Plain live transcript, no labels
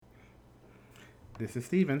This is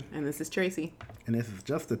Steven. And this is Tracy. And this is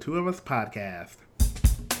Just the Two of Us podcast.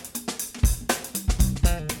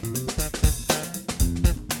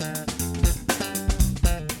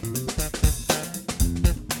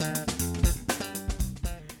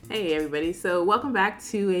 Hey everybody, so welcome back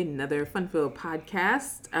to another fun-filled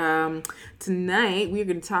podcast. Tonight we're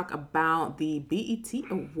going to talk about the BET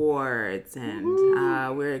Awards, and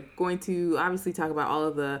we're going to obviously talk about all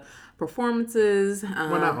of the performances.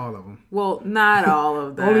 Well, not all of them. Well, not all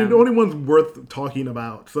of them. only ones worth talking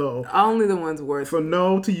about. So only the ones worth. So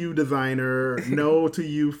no to you, Designer. No to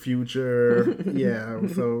you, Future. Yeah.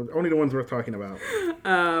 So only the ones worth talking about.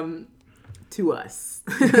 To us.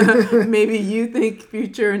 Maybe you think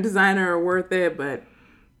Future and Designer are worth it, but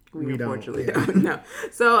we unfortunately don't. No.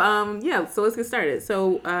 So, so let's get started.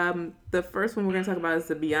 So, the first one we're going to talk about is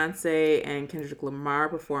the Beyonce and Kendrick Lamar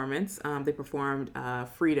performance. They performed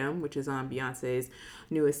Freedom, which is on Beyonce's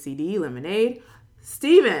newest CD, Lemonade.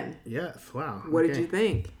 Steven. Yes, wow. What did you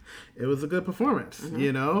think? It was a good performance.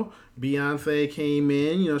 Mm-hmm. Beyonce came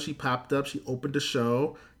in, she popped up, she opened the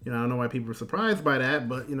show. I don't know why people were surprised by that,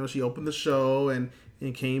 but, she opened the show and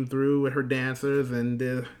came through with her dancers and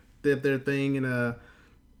did their thing in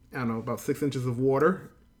about 6 inches of water.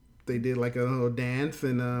 They did like a little dance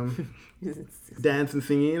and dance and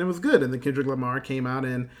singing, and it was good. And then Kendrick Lamar came out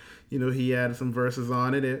and, he had some verses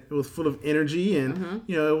on it. It was full of energy and,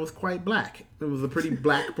 it was quite black. It was a pretty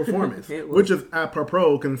black performance, which is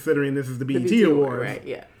apropos considering this is the BET Awards. Right,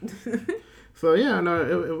 yeah. So,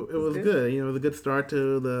 it was good. It was a good start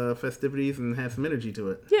to the festivities and had some energy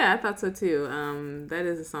to it. Yeah, I thought so too. That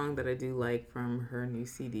is a song that I do like from her new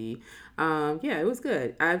CD. It was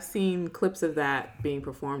good. I've seen clips of that being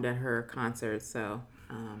performed at her concerts. So,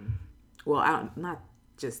 not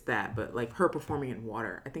just that, but like her performing in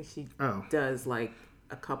water. I think she does like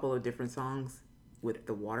a couple of different songs with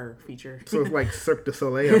the water feature. So it's like Cirque du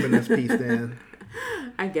Soleil up in this piece then.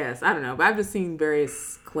 I guess. I don't know. But I've just seen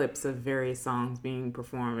various clips of various songs being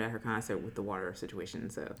performed at her concert with the water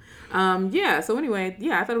situation. So, So anyway,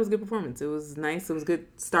 I thought it was a good performance. It was nice. It was a good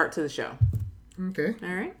start to the show. Okay.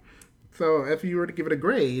 All right. So if you were to give it a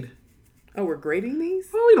grade. Oh, we're grading these?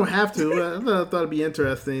 Well, we don't have to. I thought it'd be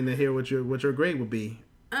interesting to hear what your grade would be.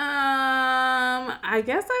 I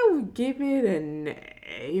guess I would give it an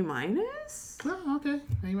A-. Oh, okay.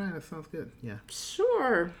 A- sounds good. Yeah.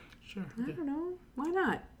 Sure. Okay. I don't know. Why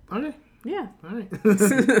not? Okay. Yeah. All right.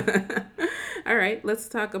 All right. Let's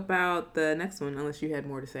talk about the next one, unless you had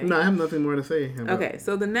more to say. No, I have nothing more to say. Okay.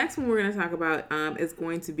 So the next one we're going to talk about is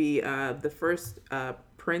going to be the first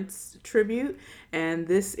Prince tribute. And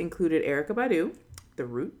this included Erykah Badu, The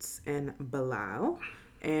Roots, and Bilal.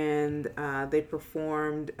 And they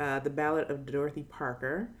performed The Ballad of Dorothy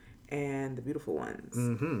Parker and The Beautiful Ones.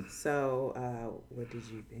 Mm-hmm. So what did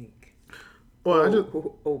you think?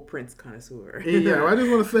 Well, Prince connoisseur. Yeah, I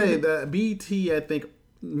just want to say that BET, I think,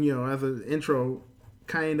 as an intro,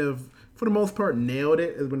 kind of, for the most part, nailed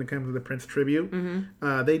it when it comes to the Prince tribute.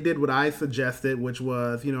 Mm-hmm. They did what I suggested, which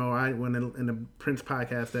was, in the Prince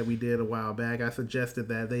podcast that we did a while back, I suggested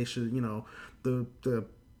that they should, the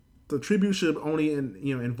tribute should only,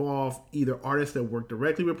 involve either artists that work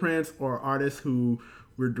directly with Prince or artists who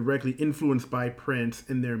were directly influenced by Prince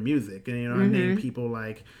in their music. And, I named people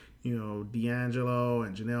like, D'Angelo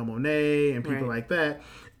and Janelle Monáe and people like that.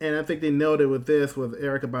 And I think they nailed it with this, with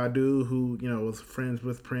Erykah Badu, who, was friends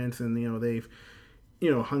with Prince and, they've,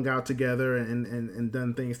 hung out together and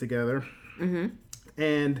done things together. Mm-hmm.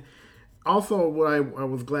 And also what I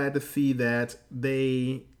was glad to see that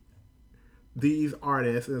these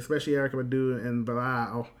artists, and especially Erykah Badu and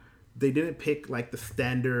Bilal, they didn't pick like the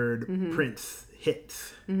standard Prince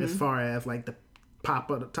hits as far as like the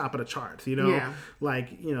top of the charts, Yeah.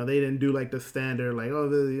 Like, they didn't do like the standard, like,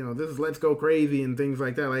 this is Let's Go Crazy and things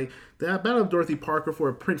like that. Like, the Battle of Dorothy Parker for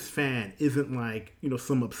a Prince fan isn't like,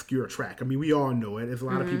 some obscure track. I mean, we all know it. It's a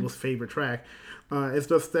lot of people's favorite track. It's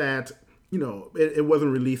just that, it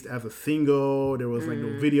wasn't released as a single. There was like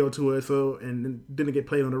no video to it, and it didn't get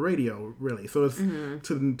played on the radio, really. So it's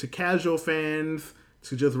to casual fans,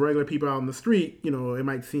 to just regular people out on the street, it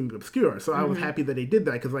might seem obscure. So I was happy that they did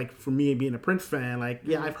that because, like, for me being a Prince fan, like,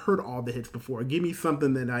 I've heard all the hits before. Give me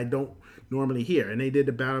something that I don't normally hear. And they did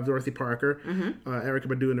the Battle of Dorothy Parker. Erykah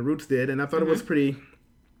Badu and The Roots did, and I thought it was pretty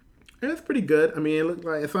good. I mean,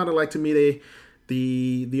 it sounded like to me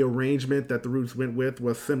the arrangement that The Roots went with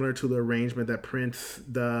was similar to the arrangement that Prince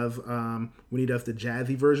does when he does the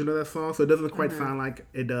jazzy version of that song. So it doesn't quite sound like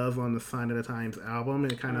it does on the Sign of the Times album.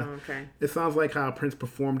 It kind of it sounds like how Prince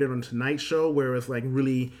performed it on Tonight Show, where it's like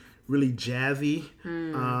really jazzy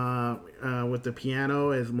with the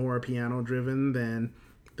piano, is more piano driven than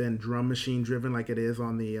than drum machine driven like it is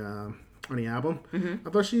on the album. I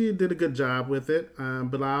thought she did a good job with it.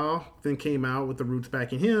 Bilal then came out with the roots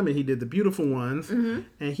backing him, and he did the beautiful ones, and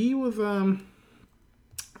he was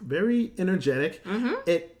very energetic.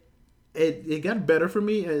 It got better for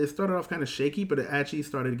me. It started off kind of shaky, but it actually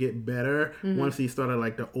started to get better once he started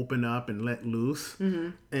like to open up and let loose.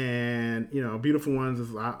 And Beautiful Ones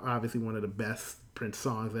is obviously one of the best Prince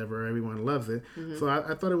songs ever. Everyone loves it. So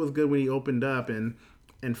I thought it was good when he opened up. And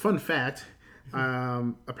fun fact,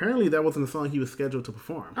 apparently that wasn't the song he was scheduled to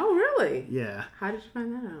perform. Oh, really? Yeah. How did you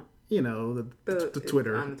find that out? The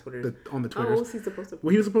Twitter. On the Twitter. On the Twitter. Oh, what was he supposed to?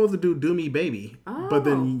 Well, he was supposed to do "Do Me Baby," but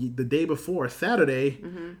then the day before, Saturday,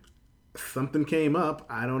 something came up.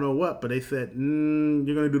 I don't know what, but they said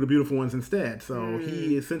you're going to do the Beautiful Ones instead. So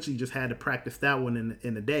he essentially just had to practice that one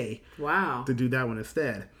in a day. Wow. To do that one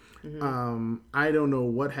instead. I don't know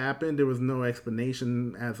what happened. There was no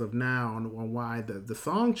explanation as of now on why the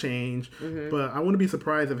song changed, but I wouldn't be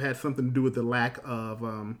surprised if it had something to do with the lack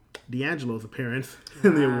of D'Angelo's appearance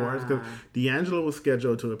in the awards, because D'Angelo was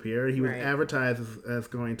scheduled to appear. He was advertised as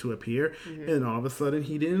going to appear, and all of a sudden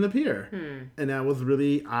he didn't appear. And that was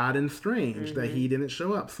really odd and strange that he didn't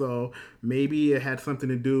show up. So maybe it had something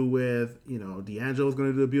to do with, D'Angelo was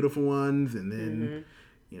going to do the Beautiful Ones, and then...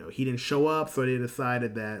 he didn't show up, so they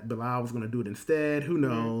decided that Bilal was going to do it instead. Who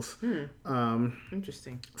knows?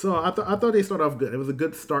 Interesting. So I thought they started off good. It was a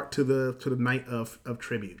good start to the night of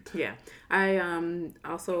tribute. Yeah, I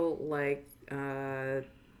also like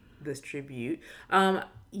this tribute. I've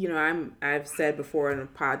said before in a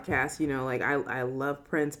podcast, I love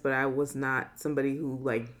Prince, but I was not somebody who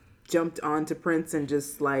jumped onto Prince and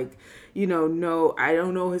just I don't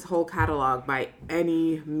know his whole catalog by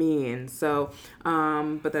any means. So,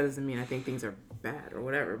 but that doesn't mean I think things are bad or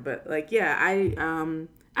whatever. But I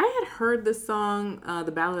had heard this song,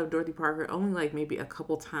 The Ballad of Dorothy Parker, only maybe a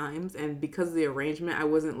couple times, and because of the arrangement, I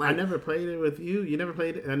wasn't I never played it with you. You never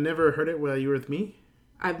played it. I never heard it while you were with me.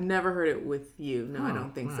 I've never heard it with you. No, I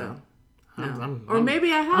don't think so. No. Or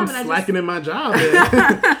maybe I have. I'm slacking in my job.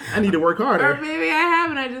 I need to work harder. Or maybe I have,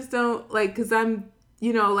 and I just don't because I'm,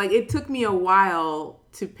 it took me a while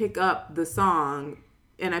to pick up the song,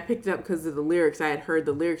 and I picked it up because of the lyrics. I had heard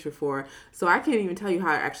the lyrics before, so I can't even tell you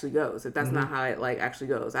how it actually goes. If that's not how it actually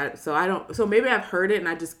goes, So maybe I've heard it, and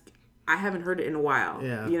I haven't heard it in a while.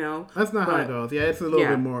 Yeah, that's not how it goes. Yeah, it's a little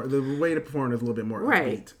bit more. The way to perform is a little bit more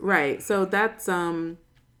upbeat. Right. So that's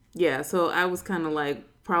So I was kind of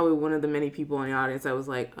probably one of the many people in the audience. I was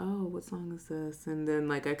like, oh, what song is this? And then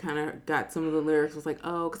I kind of got some of the lyrics. I was like,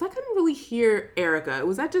 oh, because I couldn't really hear Erica.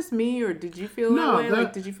 Was that just me, or did you feel that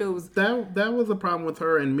way? Did you feel it was that was a problem with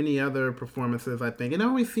her and many other performances? I think it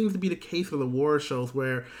always seems to be the case with award shows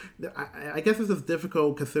where I guess this is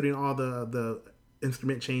difficult considering all the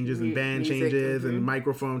instrument changes and band changes and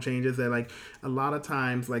microphone changes, that a lot of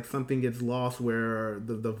times something gets lost where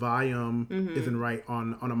the volume isn't right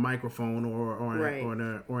on a microphone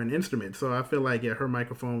or an instrument. So I feel her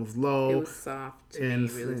microphone was low. It was soft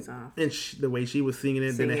and really soft. And the way she was singing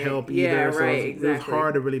it didn't help either. Yeah, so it was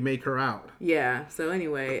hard to really make her out. Yeah. So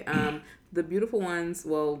anyway, the Beautiful Ones,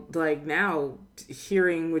 now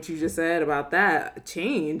hearing what you just said about that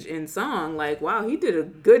change in song, wow, he did a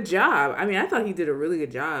good job. I mean, I thought he did a really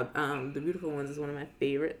good job. The Beautiful Ones is one of my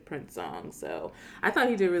favorite Prince songs, so I thought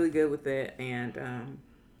he did really good with it, and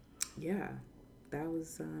that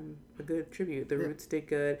was a good tribute. The Roots did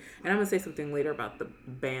good. And I'm going to say something later about the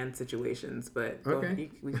band situations, but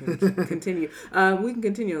we can continue. We can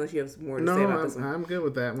continue unless you have more to say about this one. I'm good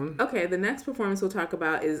with that one. Okay, the next performance we'll talk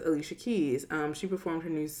about is Alicia Keys. She performed her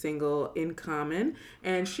new single, In Common,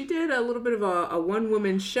 and she did a little bit of a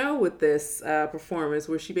one-woman show with this performance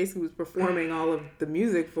where she basically was performing all of the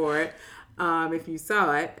music for it. If you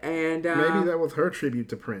saw it, and maybe that was her tribute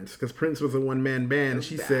to Prince, because Prince was a one-man band, and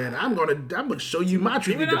she said, "I'm gonna show you my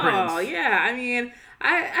tribute to Prince." Oh yeah, I mean,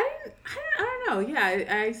 I don't know. Yeah,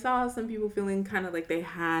 I saw some people feeling kind of like they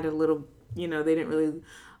had a little, they didn't really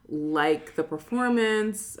like the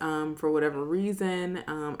performance for whatever reason.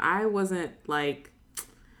 I wasn't I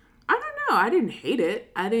don't know. I didn't hate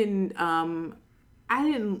it. I didn't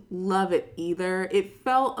love it either. It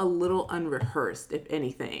felt a little unrehearsed, if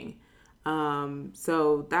anything.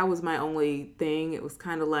 So that was my only thing. It was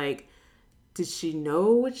kind of did she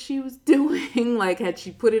know what she was doing? Had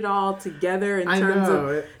she put it all together in terms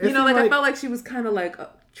of, I felt like she was kind of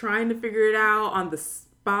trying to figure it out on the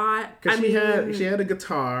spot. Because she had a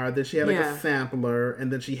guitar, then she had like a sampler,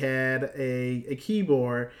 and then she had a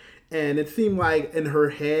keyboard. And it seemed like in her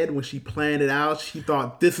head, when she planned it out, she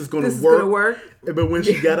thought this is going to work. But when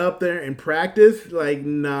she got up there and practiced, like,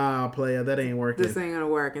 nah, player, that ain't working. This ain't going to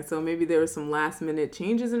work. And so maybe there were some last minute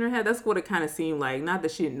changes in her head. That's what it kind of seemed like. Not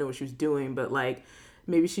that she didn't know what she was doing, but like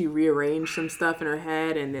maybe she rearranged some stuff in her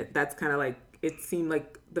head. And that's kind of like, it seemed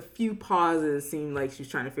like the few pauses seemed like she was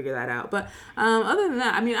trying to figure that out. But other than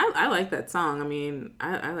that, I mean, I like that song. I mean,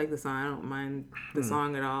 I like the song. I don't mind the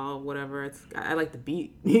song at all. Whatever. I like the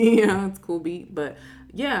beat. You know, it's a cool beat. But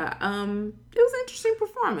yeah, it was an interesting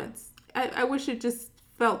performance. I wish it just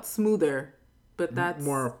felt smoother. But that's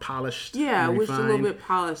more polished. Yeah, I wish a little bit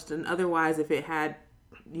polished. And otherwise, if it had,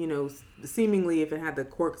 you know, seemingly if it had the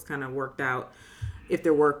quirks kind of worked out, if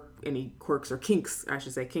there were any quirks or kinks, I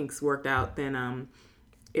should say kinks worked out, then I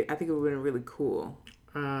think it would have been really cool.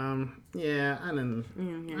 Yeah, I didn't.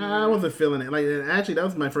 I wasn't feeling it. Like, actually, that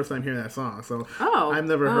was my first time hearing that song. So I've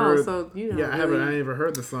never heard. So you I never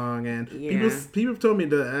heard the song, and people have told me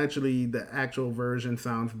the actual version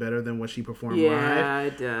sounds better than what she performed live. Yeah,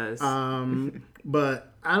 it does.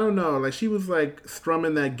 But I don't know. Like, she was like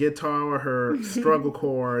strumming that guitar or her struggle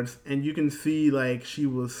chords, and you can see like she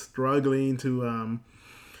was struggling to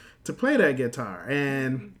play that guitar.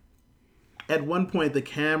 And at one point, the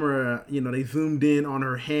camera, you know, they zoomed in on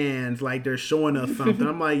her hands like they're showing us something.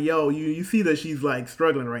 I'm like, yo, you see that she's like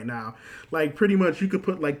struggling right now. Like, pretty much you could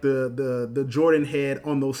put like the Jordan head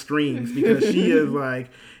on those strings because she is like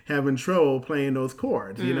having trouble playing those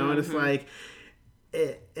chords, you know? And it's like,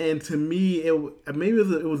 and to me, it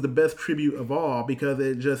was the best tribute of all because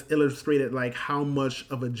it just illustrated like how much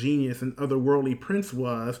of a genius and otherworldly Prince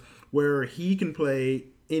was, where he can play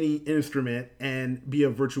any instrument and be a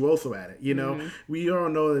virtuoso at it. You know, we all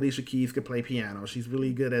know that Alicia Keys could play piano. She's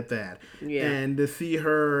really good at that. Yeah. And to see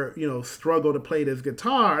her, you know, struggle to play this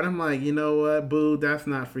guitar, and I'm like, you know what, boo, that's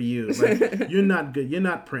not for you. Like, you're not good. You're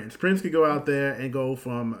not Prince. Prince could go out there and go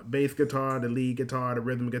from bass guitar to lead guitar to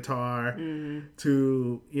rhythm guitar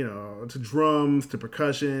to, you know, to drums to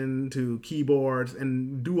percussion to keyboards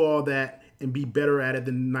and do all that and be better at it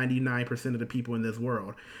than 99% of the people in this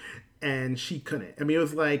world. And she couldn't. I mean, it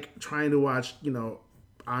was like trying to watch, you know,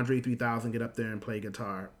 Andre 3000 get up there and play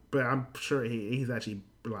guitar. But I'm sure he's actually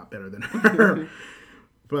a lot better than her.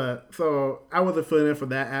 But so I wasn't feeling it for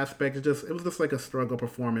that aspect. It was just like a struggle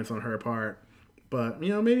performance on her part. But, you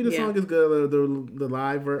know, maybe the song is good. The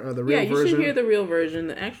live or the real version. Yeah, you should hear the real version.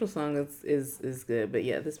 The actual song is good. But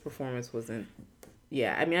yeah, this performance wasn't.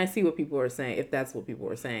 Yeah, I mean, I see what people are saying, if that's what people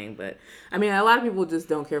are saying. But, I mean, a lot of people just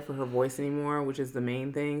don't care for her voice anymore, which is the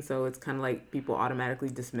main thing. So it's kind of like people automatically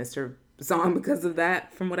dismiss her song because of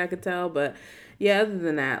that, from what I could tell. But, yeah, other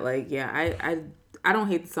than that, like, yeah, I don't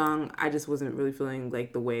hate the song. I just wasn't really feeling,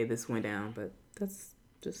 like, the way this went down. But that's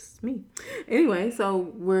just me. Anyway, so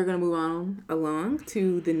we're going to move along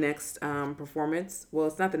to the next performance. Well,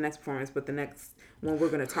 it's not the next performance, but the next one we're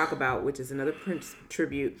going to talk about, which is another Prince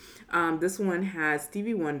tribute. This one has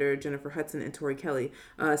Stevie Wonder, Jennifer Hudson, and Tori Kelly.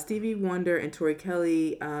 Stevie Wonder and Tori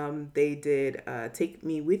Kelly, they did Take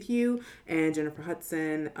Me With You, and Jennifer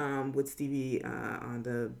Hudson with Stevie on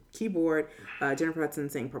the keyboard. Jennifer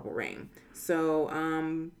Hudson sang Purple Rain. So,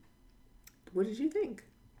 what did you think?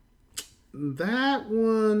 That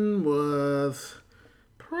one was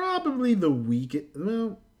probably the weakest.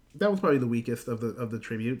 Well, that was probably the weakest of the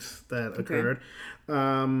tributes that occurred.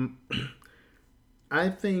 I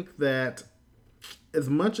think that as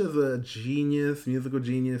much as a musical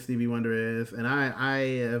genius Stevie Wonder is, and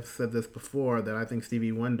I have said this before, that I think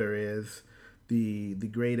Stevie Wonder is the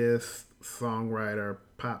greatest songwriter,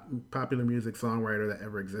 popular music songwriter that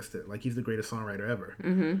ever existed. Like, he's the greatest songwriter ever.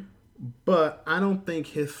 But I don't think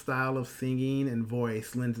his style of singing and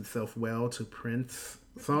voice lends itself well to Prince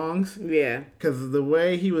songs. Yeah. Because the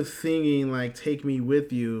way he was singing, like, Take Me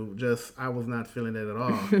With You, I was not feeling it at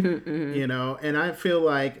all. You know? And I feel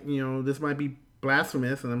like, you know, this might be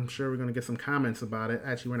blasphemous, and I'm sure we're going to get some comments about it.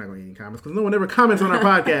 Actually, we're not going to get any comments, because no one ever comments on our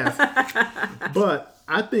podcast. But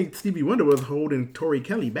I think Stevie Wonder was holding Tori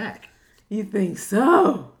Kelly back. You think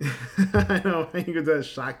so? I know. I think it's that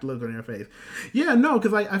shocked look on your face. Yeah, no,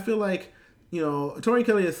 because I feel like, you know, Tori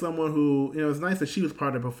Kelly is someone who, you know, it's nice that she was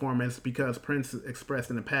part of the performance because Prince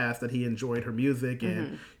expressed in the past that he enjoyed her music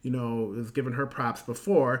and, you know, was giving her props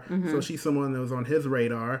before. So she's someone that was on his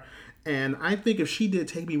radar. And I think if she did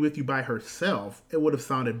Take Me With You by herself, it would have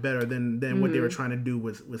sounded better than what they were trying to do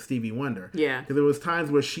with Stevie Wonder. Yeah. Because there was times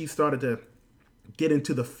where she started to get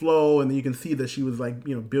into the flow, and then you can see that she was like,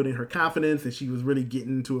 building her confidence, and she was really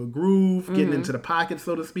getting into a groove, getting into the pocket,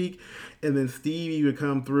 so to speak. And then Stevie would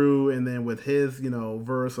come through, and then with his,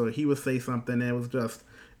 verse, or he would say something, and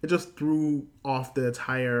it just threw off the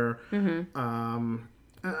entire, I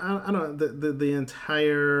don't know, the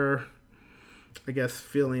entire, I guess,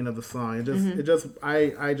 feeling of the song.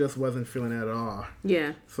 I just wasn't feeling it at all.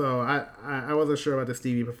 Yeah. So I wasn't sure about the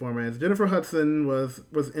Stevie performance. Jennifer Hudson was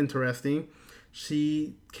interesting.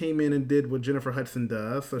 She came in and did what Jennifer Hudson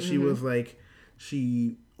does. So she was like,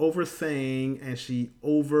 she oversang and she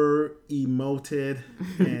over emoted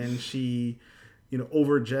and she,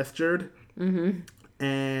 over gestured.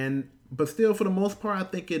 But still, for the most part, I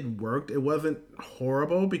think it worked. It wasn't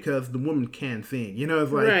horrible because the woman can sing.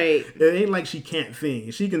 It's like, It ain't like she can't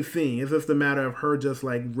sing. She can sing. It's just a matter of her just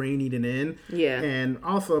like reining it in. Yeah. And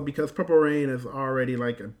also because Purple Rain is already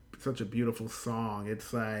like such a beautiful song.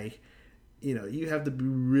 It's like, you have to be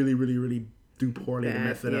really, really, really do poorly to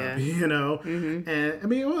mess it up, And I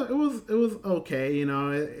mean, it was okay,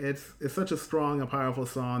 It's such a strong and powerful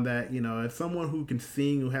song that if someone who can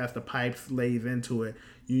sing, who has the pipes lays into it,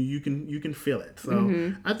 you can feel it.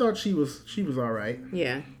 So I thought she was all right.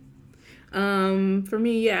 Yeah. For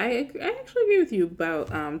me, I actually agree with you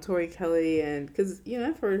about Tori Kelly, and because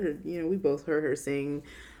I've heard her, we both heard her sing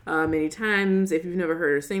many times. If you've never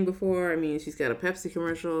heard her sing before, I mean, she's got a Pepsi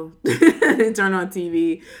commercial turn on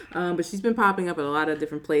TV, but she's been popping up at a lot of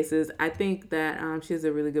different places. I think that she has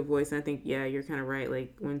a really good voice, and I think you're kind of right.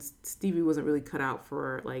 Like when Stevie wasn't really cut out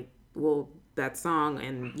for that song,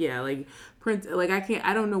 and like Prince, like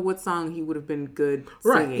I don't know what song he would have been good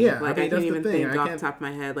singing. Right? Yeah, like I can't even think off the top of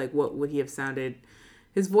my head like what would he have sounded.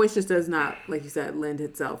 His voice just does not, like you said, lend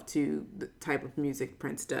itself to the type of music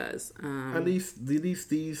Prince does. At least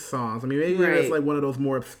these songs. I mean, maybe it's like one of those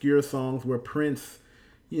more obscure songs where Prince,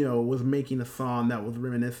 was making a song that was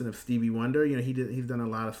reminiscent of Stevie Wonder. He's done a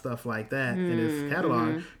lot of stuff like that in his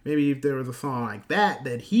catalog. Maybe if there was a song like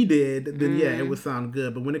that he did, then it would sound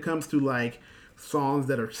good. But when it comes to like songs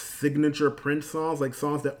that are signature Prince songs, like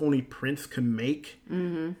songs that only Prince can make,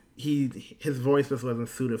 his voice just wasn't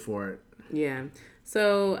suited for it. Yeah.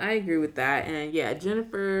 So I agree with that. And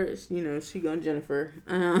Jennifer, she gone Jennifer.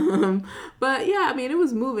 But I mean, it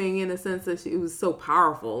was moving in a sense that it was so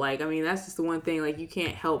powerful. Like, I mean, that's just the one thing, like you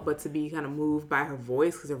can't help but to be kind of moved by her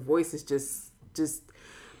voice, because her voice is just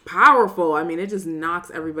powerful. I mean, it just knocks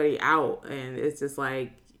everybody out. And it's just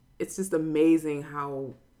like, it's just amazing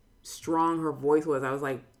how strong her voice was. I was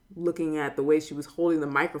like, looking at the way she was holding the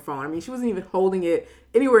microphone. I mean, she wasn't even holding it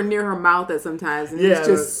anywhere near her mouth at sometimes. And it was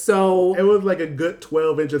just so... It was like a good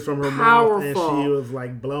 12 inches from her mouth. And she was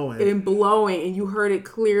like blowing. And you heard it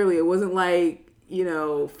clearly. It wasn't like,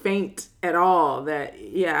 faint at all.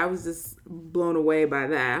 I was just blown away by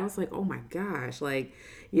that. I was like, oh my gosh. Like,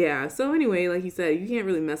 So anyway, like you said, you can't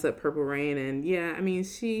really mess up Purple Rain. And I mean,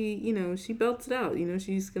 she belts it out.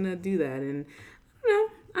 She's going to do that. And I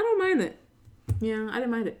don't mind it. Yeah, I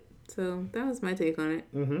didn't mind it. So that was my take on it.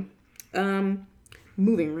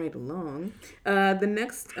 Moving right along. The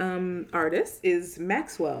next artist is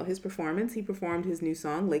Maxwell. His performance, he performed his new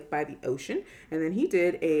song, Lake by the Ocean. And then he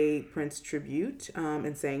did a Prince tribute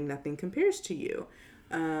and sang Nothing Compares to You.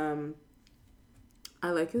 I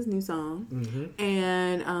like his new song.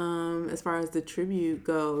 And as far as the tribute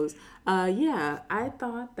goes, I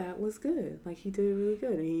thought that was good. Like, he did really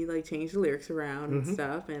good. And he, like, changed the lyrics around and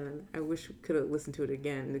stuff. And I wish we could have listened to it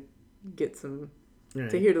again to get some... Right.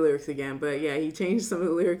 To hear the lyrics again. But, he changed some of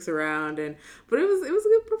the lyrics around. But it was a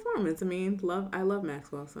good performance. I mean, I love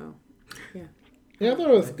Maxwell, so, yeah. Yeah, I thought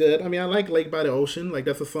it was good. I mean, I like Lake by the Ocean. Like,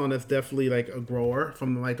 that's a song that's definitely, like, a grower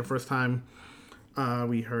from, like, the first time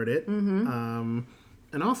we heard it.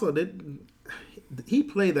 And also, he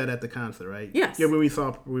played that at the concert, right? Yes. Yeah, when we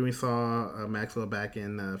saw Maxwell back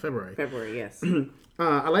in February. February, yes.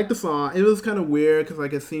 I like the song. It was kind of weird because,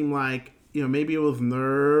 like, it seemed like, maybe it was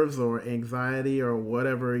nerves or anxiety or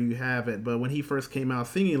whatever you have it. But when he first came out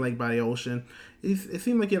singing Lake by the Ocean, it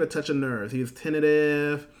seemed like he had a touch of nerves. He was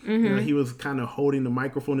tentative. He was kind of holding the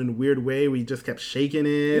microphone in a weird way where he just kept shaking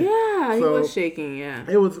it. Yeah, he was shaking, yeah.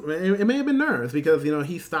 It may have been nerves because,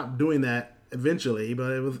 he stopped doing that eventually,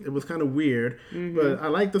 but it was kind of weird. But I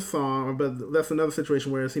like the song, but that's another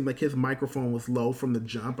situation where it seemed like his microphone was low from the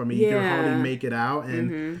jump. I mean, he could hardly make it out,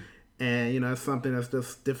 and it's something that's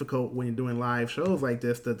just difficult when you're doing live shows like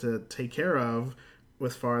this to take care of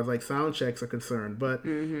as far as like sound checks are concerned. But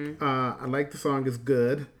I like the song, is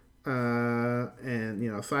good.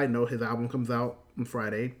 And side note, his album comes out on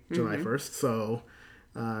Friday, July 1st, so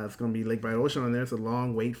it's gonna be Lake by the Ocean on there. It's a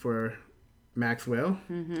long wait for Maxwell.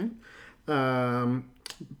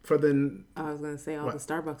 for the. I was gonna say all the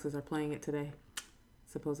Starbucks are playing it today,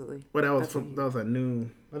 supposedly. Well, that was at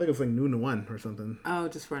noon. I think it was like noon to 1 or something. Oh,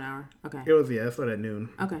 just for an hour. Okay. It started at noon.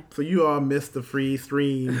 Okay. So you all missed the free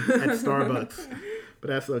stream at Starbucks, but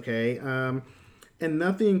that's okay. And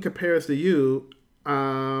Nothing Compares to You.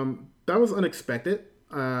 That was unexpected.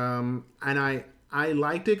 And I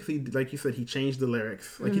liked it because like you said, he changed the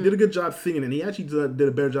lyrics. Like he did a good job singing, and he actually did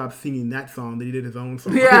a better job singing that song than he did his own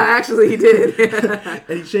song. Yeah, actually he did.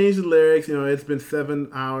 And he changed the lyrics. It's been 7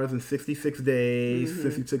 hours and 66 days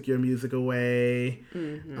since you took your music away.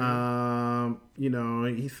 He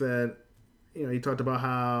said, he talked about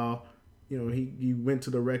how, he went to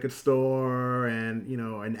the record store and,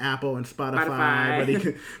 and Apple and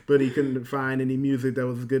Spotify. but he couldn't find any music that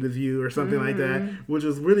was as good as you or something like that, which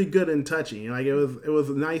was really good and touching. Like it was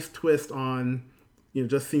a nice twist on,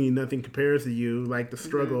 just singing Nothing Compares to You, like the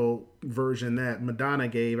struggle version that Madonna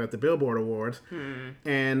gave at the Billboard Awards.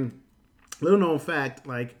 And little known fact,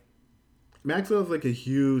 like Maxwell's like a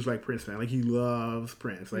huge Prince fan. Like he loves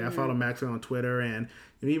Prince. Like I follow Maxwell on Twitter, and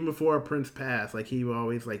even before Prince passed, like he would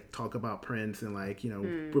always talk about Prince, and where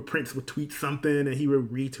Prince would tweet something and he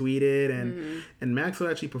would retweet it, and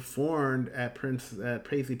Maxwell actually performed at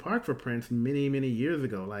Paisley Park for Prince many years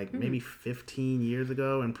ago, maybe 15 years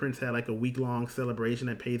ago, and Prince had a week-long celebration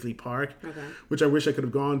at Paisley Park, which I wish I could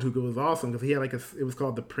have gone to because it was awesome, because he had it was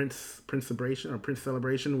called the Prince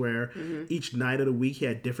Celebration, where each night of the week he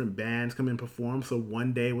had different bands come and perform. So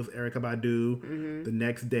one day was Erykah Badu, the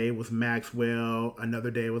next day was Maxwell,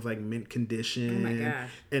 another day was Mint Condition. Oh my gosh.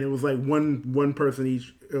 And it was one person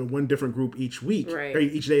each, one different group each week, right, or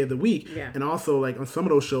each day of the week. Yeah. And also on some of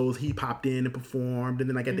those shows he popped in and performed, and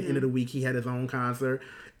then at the end of the week he had his own concert.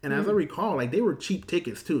 And as I recall, they were cheap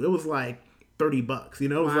tickets too. It was $30. It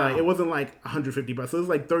was it wasn't $150. So it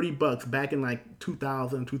was $30 back in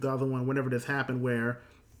 2000, 2001, whenever this happened,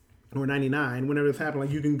 or 99, whenever this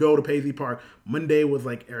happened, you can go to Paisley Park. Monday was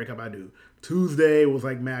Erykah Badu. Tuesday was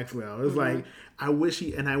Maxwell. It was I wish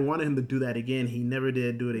I wanted him to do that again. He never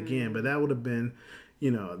did do it again, but that would have been,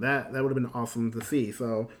 that would have been awesome to see.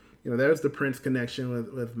 So, there's the Prince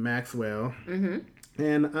connection with Maxwell.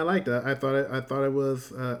 And I liked that. I thought it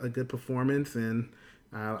was a good performance, and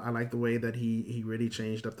I like the way that he really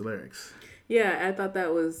changed up the lyrics. Yeah, I thought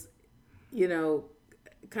that was,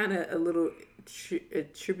 kind of a little a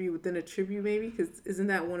tribute within a tribute, maybe, because isn't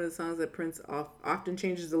that one of the songs that Prince often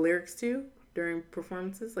changes the lyrics to during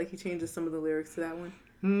performances? He changes some of the lyrics to that one.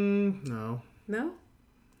 No,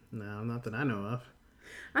 not that I know of.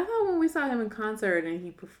 I thought when we saw him in concert and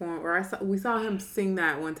he performed, or we saw him sing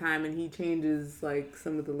that one time, and he changes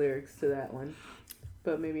some of the lyrics to that one,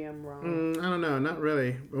 but maybe I'm wrong. I don't know, not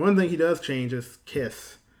really. But one thing he does change is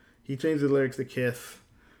Kiss. He changed the lyrics to Kiss.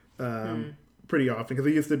 Pretty often, because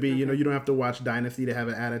it used to be, you don't have to watch Dynasty to have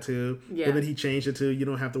an attitude. Yeah. And then he changed it to, you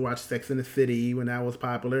don't have to watch Sex and the City when that was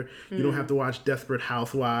popular. You don't have to watch Desperate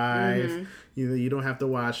Housewives. You don't have to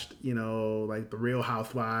watch, The Real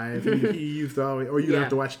Housewives. He used to always, or you don't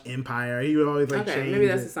have to watch Empire. He would always change. Maybe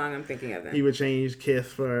that's the song I'm thinking of then. He would change Kiss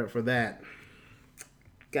for that.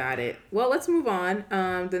 Got it. Well, let's move on.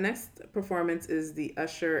 The next performance is the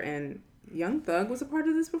Usher and Young Thug was a part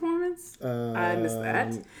of this performance. I missed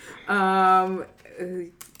that.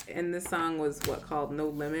 And this song was called No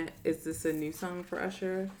Limit. Is this a new song for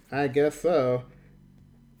Usher? I guess so.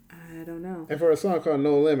 I don't know. And for a song called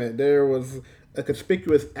No Limit, there was a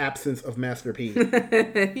conspicuous absence of Master P.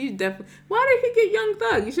 You definitely. Why did he get Young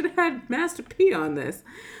Thug? You should have had Master P on this.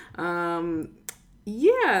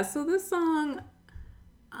 Yeah. So this song.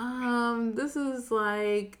 This is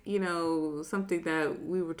something that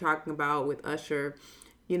we were talking about with Usher.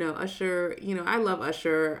 Usher, I love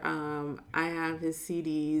Usher. I have his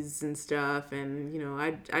CDs and stuff, and,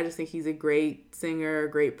 I just think he's a great singer,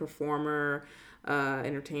 great performer,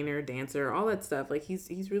 entertainer, dancer, all that stuff.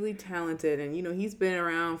 He's really talented, and, he's been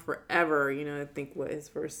around forever. I think his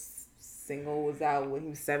first single was out when he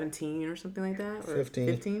was 17 or something like that, or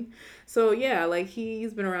 15. So yeah,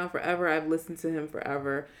 he's been around forever. I've listened to him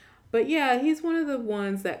forever, but yeah, he's one of the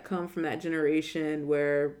ones that come from that generation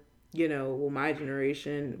where, my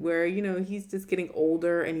generation, where, he's just getting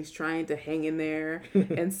older and he's trying to hang in there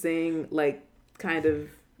and sing kind of,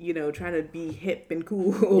 trying to be hip and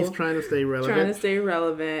cool. He's trying to stay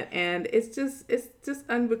relevant. And it's just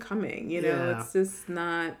unbecoming, It's just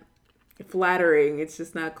not flattering. It's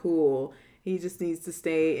just not cool. He just needs to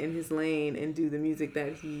stay in his lane and do the music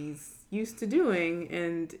that he's used to doing,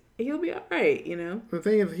 and he'll be all right. The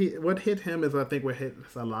thing is, what hit him is, I think, what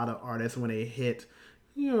hits a lot of artists when they hit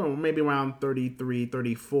maybe around 33,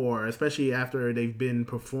 34, especially after they've been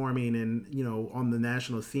performing and, on the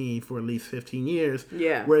national scene for at least 15 years.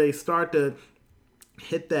 Yeah. Where they start to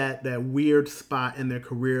hit that weird spot in their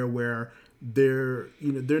career where they're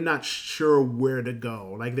not sure where to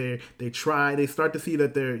go. Like they start to see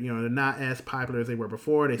that they're not as popular as they were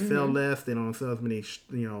before. They sell less. They don't sell as many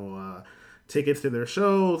tickets to their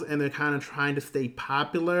shows, and they're kind of trying to stay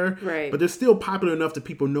popular. Right. But they're still popular enough that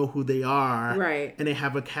people know who they are. Right. And they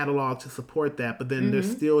have a catalog to support that. But then they're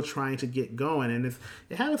still trying to get going, and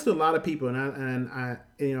it happens to a lot of people. And I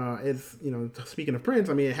it's speaking of Prince,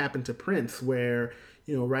 I mean, it happened to Prince where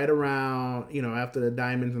right around after the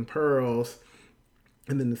Diamonds and Pearls.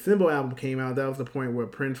 And then the Symbol album came out. That was the point where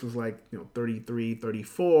Prince was like 33,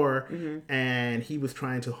 34, and he was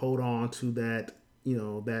trying to hold on to that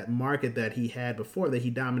that market that he had before, that he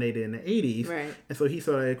dominated in the 80s. Right. And so he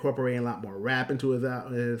started incorporating a lot more rap into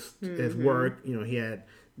his work. He had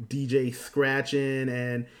DJ scratching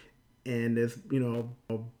and this,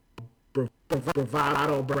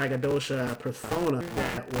 bravado, braggadocio persona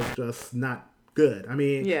that was just not good. I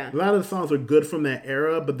mean, a lot of the songs were good from that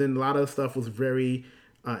era, but then a lot of the stuff was very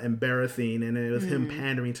embarrassing, and it was him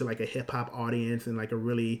pandering to like a hip hop audience and like a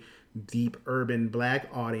really deep urban black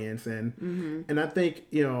audience, and I think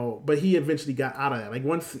but he eventually got out of that. Like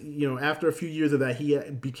once after a few years of that, he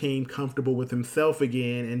became comfortable with himself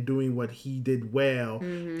again and doing what he did well,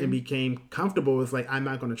 and became comfortable. It's like, I'm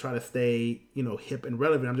not going to try to stay hip and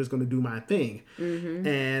relevant. I'm just going to do my thing,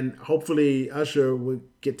 and hopefully Usher would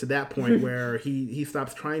get to that point where he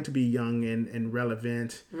stops trying to be young and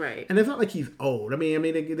relevant. Right. And it's not like he's old. I mean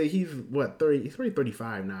he's what, 30? He's probably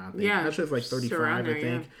 35 now, I think. Yeah. Usher's like 35, There, I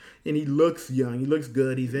think. And he looks young. He looks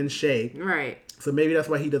good. He's in shape. Right. So maybe that's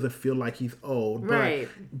why he doesn't feel like he's old. Right.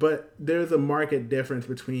 But there's a marked difference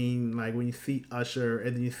between like when you see Usher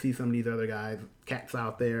and then you see some of these other cats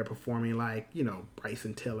out there performing like,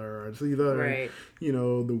 Bryson Tiller or these other, The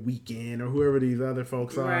Weeknd or whoever these other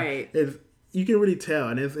folks are. Right. You can really tell,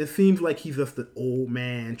 and it seems like he's just an old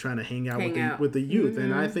man trying to hang out with the youth,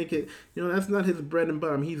 and I think that's not his bread and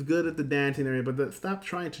butter. I mean, he's good at the dancing area, but stop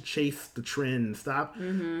trying to chase the trends. Stop,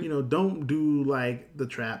 don't do like the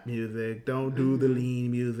trap music, don't do the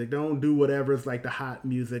lean music, don't do whatever's like the hot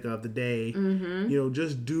music of the day.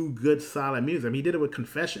 Just do good, solid music. I mean, he did it with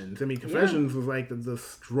Confessions. I mean, Confessions was like the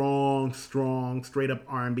strong, straight up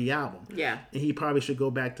R&B album. Yeah, and he probably should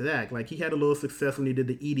go back to that. Like he had a little success when he did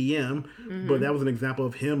the EDM. But that was an example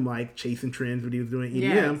of him like chasing trends when he was doing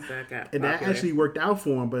EDM, and that actually worked out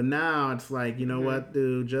for him. But now it's like, what,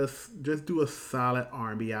 dude, just do a solid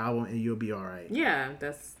R&B album and you'll be all right. Yeah,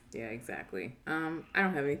 exactly. I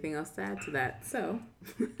don't have anything else to add to that. So,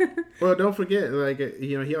 well, don't forget, like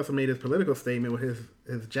he also made his political statement with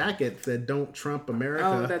his jacket said "Don't Trump America."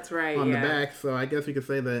 Oh, that's right. On the back. So I guess we could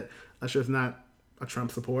say that Usher's not a Trump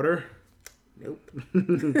supporter. Nope. I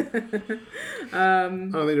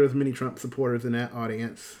don't think there was many Trump supporters in that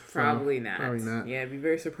audience. Probably not. Yeah, I'd be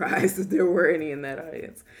very surprised if there were any in that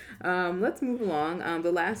audience. Let's move along.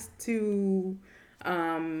 The last two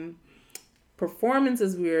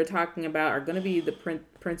performances we are talking about are going to be the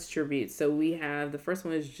Prince tribute. So we have, the first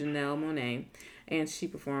one is Janelle Monáe, and she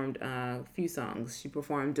performed a few songs. She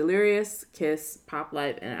performed Delirious, Kiss, Pop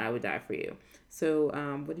Life, and I Would Die For You. So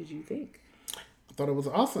what did you think? I thought it was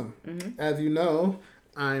awesome. As you know,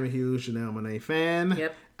 I'm a huge Janelle Monáe fan.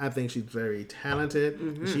 Yep. I think she's very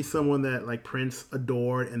talented. She's someone that like Prince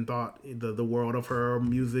adored and thought the world of her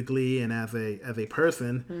musically and as a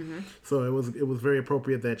person. So it was very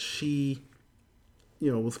appropriate that she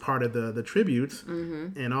was part of the tributes.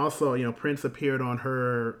 And also, Prince appeared on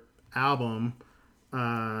her album,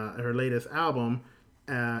 her latest album,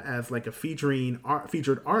 as like a featured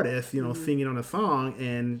artist, singing on a song,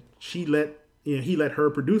 and he let her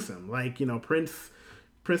produce him. Like, Prince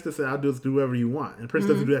just said, I'll just do whatever you want. And Prince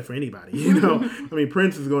doesn't do that for anybody, I mean,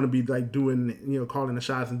 Prince is going to be like doing, calling the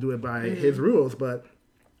shots and do it by his rules, but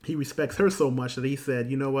he respects her so much that he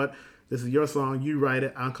said, you know what, this is your song, you write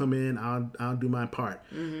it, I'll come in, I'll do my part.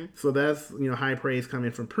 So that's, high praise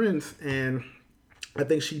coming from Prince. And I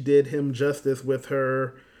think she did him justice with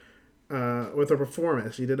her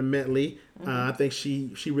performance. She did a medley. I think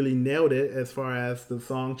she really nailed it as far as the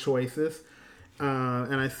song choices.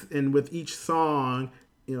 And with each song,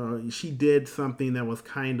 she did something that was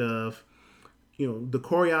kind of, the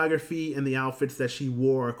choreography and the outfits that she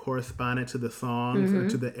wore corresponded to the songs or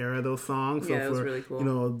to the era of those songs. Yeah, so that was for, really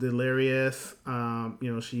cool. Delirious,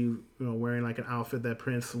 she, wearing like an outfit that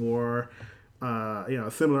Prince wore. A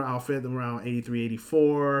similar outfit around 83,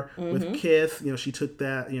 84. With Kiss, she took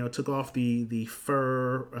that, took off the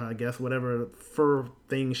fur, I guess, whatever fur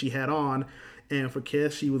thing she had on, And for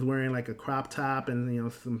Kiss, she was wearing like a crop top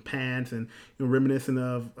and some pants, and reminiscent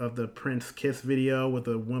of the Prince Kiss video with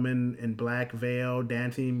a woman in black veil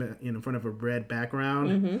dancing in front of a red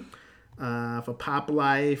background. For Pop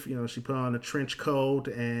Life, she put on a trench coat,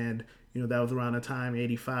 and that was around the time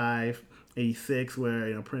 85, 86,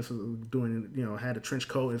 where Prince was doing had a trench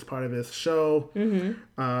coat as part of his show. And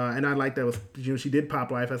I like that was she did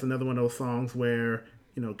Pop Life. That's another one of those songs where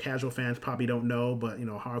casual fans probably don't know, but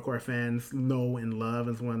hardcore fans know and love.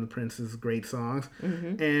 It's one of Prince's great songs.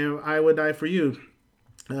 And I Would Die for You,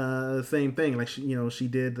 same thing. Like she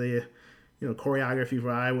did the choreography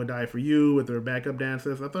for I Would Die for You with her backup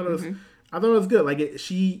dancers. I thought it was good. Like I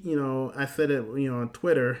said it on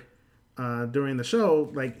Twitter during the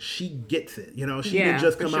show, like she gets it. She didn't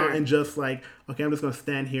just come out and just like, okay, I'm just gonna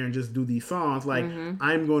stand here and just do these songs. Like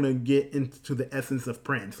I'm gonna get into the essence of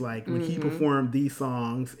Prince. Like when he performed these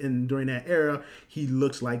songs and during that era, he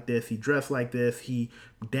looked like this, he dressed like this, he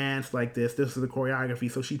danced like this. This is the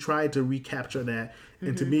choreography. So she tried to recapture that,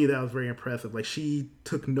 and to me that was very impressive. Like she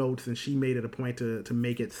took notes and she made it a point to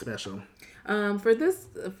make it special. For this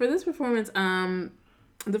performance,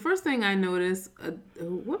 the first thing I noticed,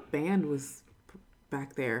 what band was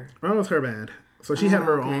back there? Oh, it was her band. So she had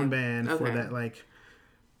her own band for that. Like,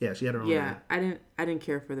 yeah, she had her own band. Yeah, I didn't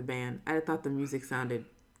care for the band. I thought the music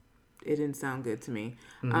it didn't sound good to me.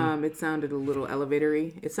 It sounded a little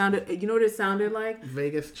elevatory. It sounded, you know what it sounded like?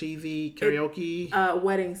 Vegas cheesy karaoke.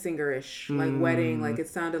 Wedding singer-ish. Like wedding, like it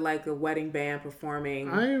sounded like a wedding band performing.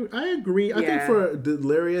 I agree. I think for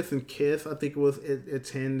Delirious and Kiss, I think it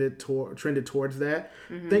trended towards that.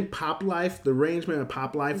 I think Pop Life, the arrangement of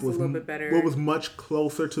Pop Life was a little bit better. What was much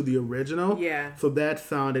closer to the original. Yeah. So that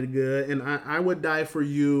sounded good. And I Would Die for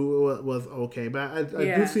You was okay. But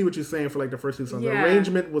I do see what you're saying for like the first two songs. The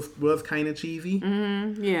arrangement was kind of cheesy.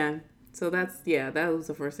 Yeah. So that was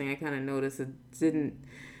the first thing I kind of noticed. It didn't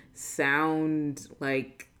sound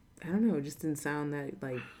like, I don't know, it just didn't sound that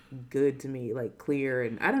like good to me, like clear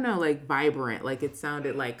and I don't know, like vibrant. Like it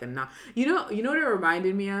sounded like you know what it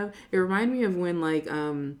reminded me of? It reminded me of when like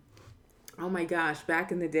oh my gosh,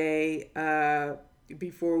 back in the day,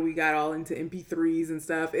 before we got all into MP3s and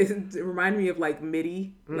stuff, it reminded me of like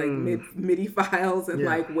MIDI, like MIDI files and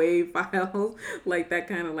like WAV files, like that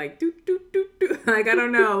kind of like doot doot doot doot, like I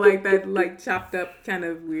don't know, like that like chopped up kind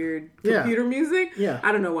of weird computer music. Yeah,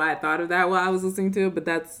 I don't know why I thought of that while I was listening to it, but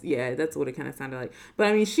that's what it kind of sounded like. But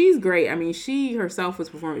I mean, she's great. I mean, she herself was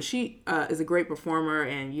performing. She is a great performer,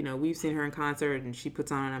 and we've seen her in concert, and she puts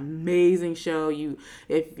on an amazing show.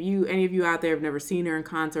 If any of you out there have never seen her in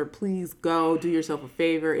concert, please go do yourself a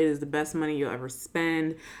favor. It is the best money you'll ever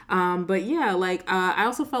spend. But yeah, like I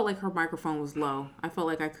also felt like her microphone was low. I felt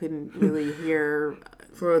like I couldn't really hear.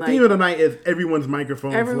 So the theme of the night is everyone's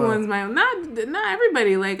microphone. Everyone's not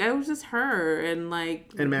everybody. Like it was just her and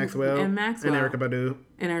like Maxwell and Erykah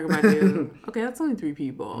Badu. Okay, that's only 3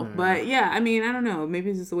 people. Right. But yeah, I mean, I don't know.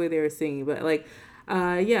 Maybe it's just the way they were singing. But like,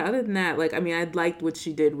 other than that, like, I mean, I liked what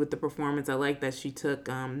she did with the performance. I liked that she took,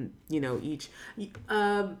 each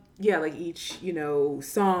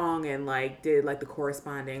song and like did like the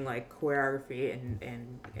corresponding like choreography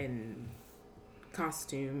and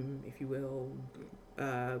costume, if you will,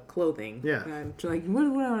 clothing. Yeah. Like, what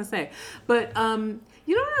do I want to say? But,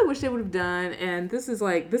 you know what I wish they would have done? And this is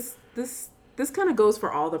like, this kind of goes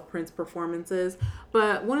for all the Prince performances.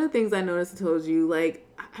 But one of the things I noticed, I told you, like,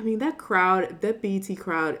 I mean, that crowd, that BET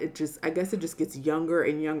crowd, I guess it just gets younger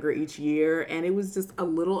and younger each year. And it was just a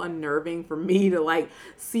little unnerving for me to like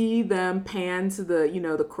see them pan to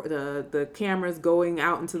the cameras going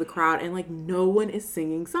out into the crowd and like no one is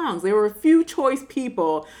singing songs. There were a few choice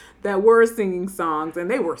people that were singing songs and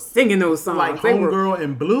they were singing those songs. Like Homegirl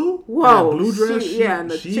in blue? Whoa. Blue dress?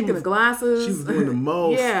 And the chick in the glasses. She was doing the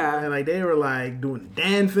most. Yeah. And like they were like doing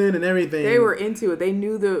dancing and everything. They were into it. They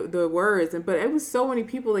knew the words. But it was so many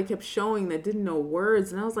people they kept showing that didn't know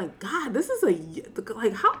words. And I was like, God, this is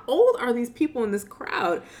like, how old are these people in this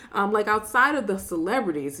crowd? Like outside of the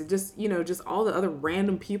celebrities, just all the other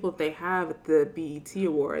random people that they have at the BET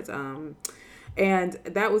Awards. And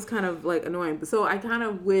that was kind of like annoying. So I kind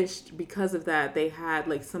of wished because of that they had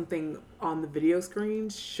like something on the video screen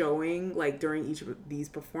showing like during each of these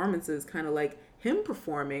performances, kind of like him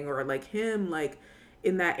performing or like him like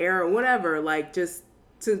in that era, whatever, like just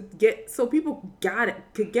to get so people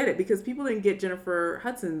could get it because people didn't get Jennifer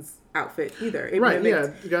Hudson's outfit either. Right,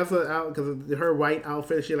 yeah. That's because her white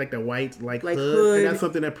outfit, she had like the white like hood. And that's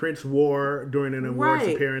something that Prince wore during an awards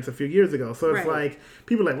appearance a few years ago. So it's like,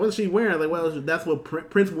 people are like, what's she wearing? Like, well, that's what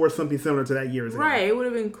Prince wore, something similar to that years ago. Right, it would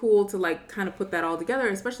have been cool to like kind of put that all together,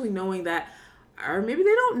 especially knowing that or maybe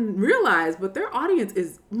they don't realize, but their audience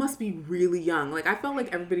must be really young. Like, I felt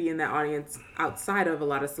like everybody in that audience, outside of a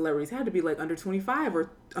lot of celebrities, had to be like under 25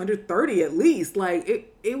 or under 30 at least.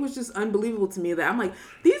 Like, it was just unbelievable to me that I'm like,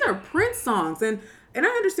 these are Prince songs, and I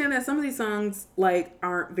understand that some of these songs like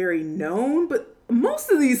aren't very known, but most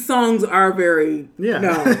of these songs are very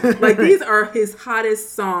known. Like, these are his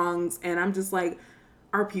hottest songs, and I'm just like,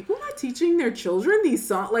 are people not teaching their children these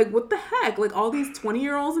songs? Like, what the heck? Like, all these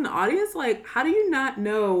 20-year-olds in the audience, like, how do you not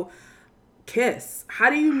know Kiss? How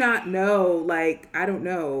do you not know, like, I don't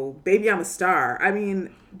know, Baby I'm a Star? I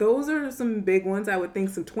mean, those are some big ones I would think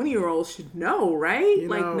some 20-year-olds should know, right?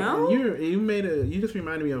 No? You just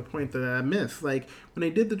reminded me of a point that I missed. Like, when they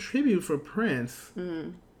did the tribute for Prince,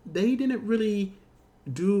 they didn't really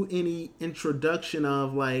do any introduction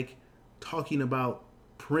of, like, talking about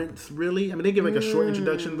Prince, really. I mean, they give like a short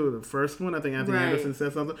introduction to the first one. I think Anthony Anderson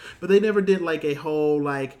said something, but they never did like a whole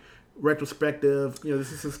like retrospective.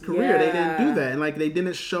 This is his career. They didn't do that, and like they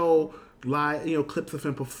didn't show live, clips of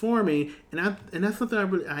him performing. And that's something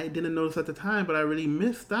I didn't notice at the time, but I really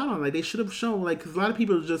missed out on. Like, they should have shown, like, because a lot of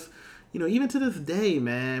people just, even to this day,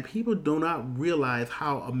 man, people do not realize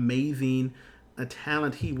how amazing a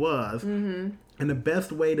talent he was. And the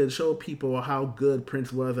best way to show people how good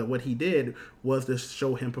Prince was at what he did was to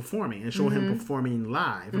show him performing and show him performing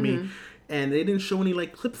live. I mean, and they didn't show any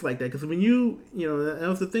like clips like that, because when that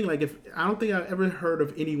was the thing. Like, I don't think I've ever heard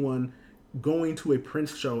of anyone going to a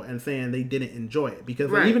Prince show and saying they didn't enjoy it, because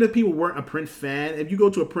like, even if people weren't a Prince fan, if you go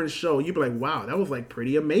to a Prince show, you'd be like, wow, that was like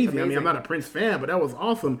pretty amazing. I mean, I'm not a Prince fan, but that was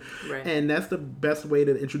awesome. And that's the best way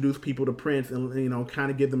to introduce people to Prince, and kind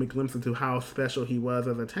of give them a glimpse into how special he was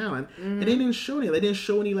as a talent. And they didn't show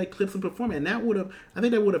any like clips of performance, and I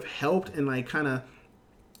think that would have helped and like kind of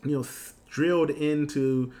drilled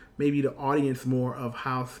into maybe the audience more of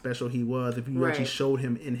how special he was if you actually showed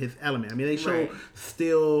him in his element. I mean, they show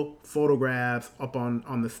still photographs up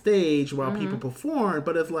on the stage while people perform,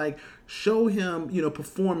 but it's like, show him,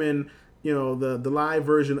 performing, the live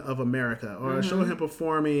version of America, or show him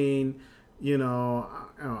performing,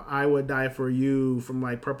 I Would Die For You from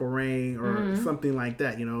like Purple Rain, or something like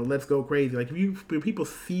that, Let's Go Crazy. Like, if people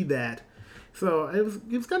see that. So it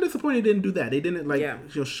was kind of disappointing they didn't do that. They didn't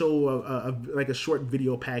show a short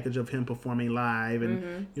video package of him performing live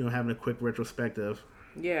and having a quick retrospective.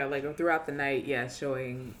 Yeah, like throughout the night,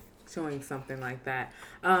 showing something like that.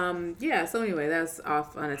 So anyway, that's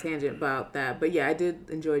off on a tangent about that. But yeah, I did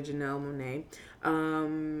enjoy Janelle Monáe.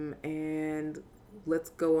 And let's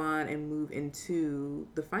go on and move into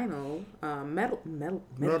the final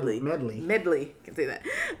medley. Can say that.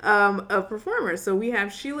 Of performers. So we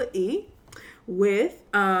have Sheila E. with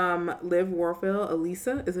Liv Warfield,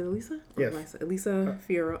 Elisa. Is it Elisa? Yes. Elisa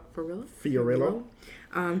Fiorillo.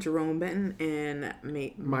 Jerome Benton and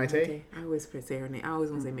Maite. I always say her name. I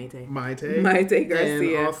always want to say Maite. Maite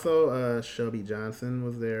Garcia. And also Shelby Johnson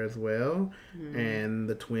was there as well. And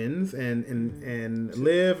the twins. And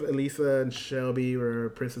Liv, Elisa, and Shelby were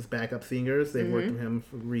Prince's backup singers. They've worked with him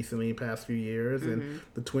recently, past few years. And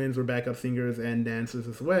the twins were backup singers and dancers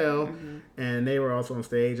as well. And they were also on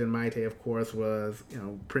stage. And Maite, of course, was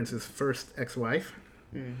Prince's first ex-wife.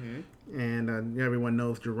 And everyone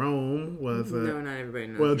knows Jerome was. No, not everybody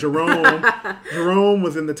knows. Well, Jerome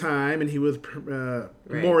was in the time, and he was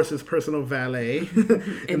Morris's personal valet.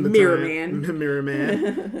 And Mirror Man. Mirror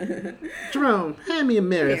Man. Jerome, hand me a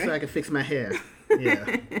mirror so I can fix my hair.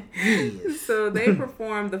 Yeah. Yes. So they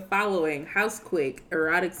performed the following: Housequake,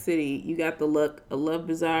 Erotic City, You Got the Look, A Love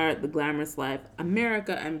Bizarre, The Glamorous Life,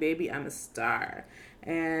 America, and Baby I'm a Star.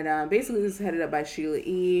 And basically, this is headed up by Sheila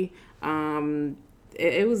E.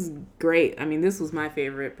 It was great. I mean, this was my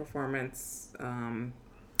favorite performance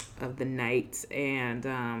of the night. And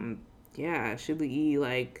Sheila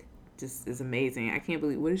E. Just is amazing. I can't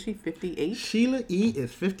believe, what is she, 58? Sheila E.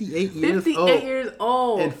 is 58 years old. 58 years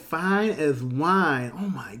old. And fine as wine. Oh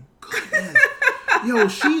my goodness. Yo,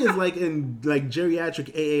 she is in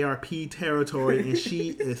geriatric AARP territory, and she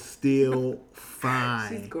is still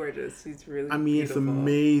fine. She's gorgeous. She's really beautiful. It's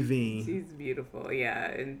amazing. She's beautiful,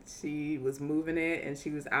 yeah. And she was moving it, and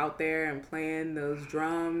she was out there and playing those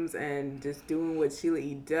drums and just doing what Sheila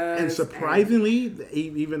E. does. And surprisingly,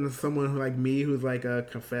 even someone like me, who's like a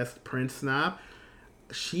confessed Prince snob,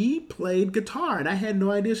 she played guitar, and I had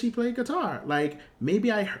no idea she played guitar.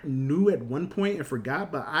 Maybe I knew at one point and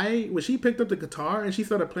forgot, but when she picked up the guitar and she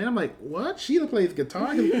started playing, I'm like, what? Sheila plays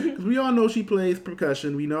guitar? Because we all know she plays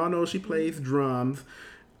percussion. We all know she plays drums.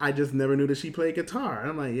 I just never knew that she played guitar. And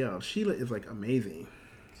I'm like, yo, Sheila is amazing.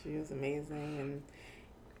 She was amazing, and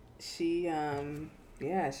she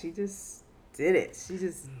did it. She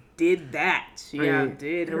just did that. She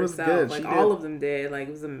outdid herself. Like all of them did. Like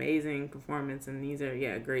it was an amazing performance, and these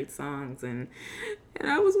are great songs. And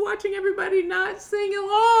I was watching everybody not sing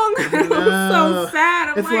along. It was so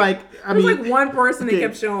sad. It's like one person that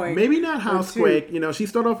kept showing. Maybe not Housequake. You know, she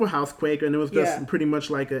started off with Housequake, and it was just pretty much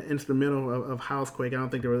like an instrumental of Housequake. I don't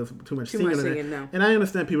think there was too much singing in it. No. And I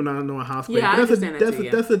understand people not knowing Housequake. Yeah, I understand that too.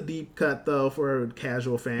 That's a deep cut though for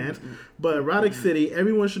casual fans. Mm-hmm. But Erotic City,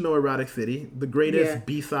 everyone should know Erotic City, the greatest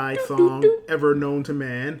B-side song ever known to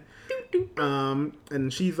man.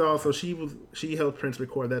 And she helped Prince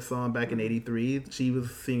record that song back in '83. She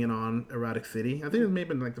was singing on Erotic City. I think it may have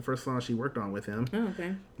been like the first song she worked on with him. Oh,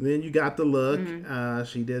 okay. Then You Got the Look.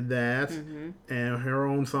 She did that. And her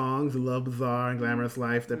own songs, Love Bizarre and Glamorous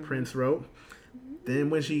Life, that Prince wrote.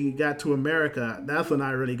 Then when she got to America, that's when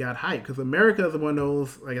I really got hyped. Because America is one of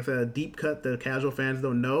those, like I said, a deep cut that casual fans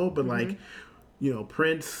don't know. But like, you know,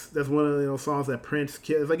 Prince, that's one of those songs that Prince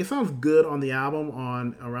kills. Like, it sounds good on the album,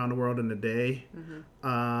 on Around the World in a Day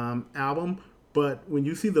album. But when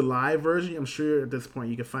you see the live version, I'm sure at this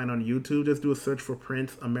point you can find on YouTube, just do a search for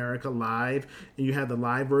Prince America Live. And you have the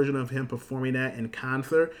live version of him performing that in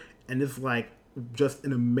concert. And it's like just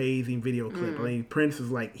an amazing video clip. I mean, Prince is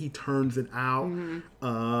like, he turns it out.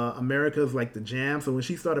 America's like the jam. So when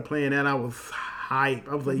she started playing that, I was hyped.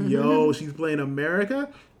 I was like, yo, she's playing America.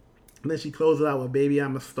 And then she closed it out with Baby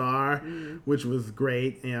I'm a Star, which was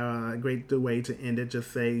great. Great way to end it.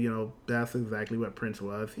 Just say, you know, that's exactly what Prince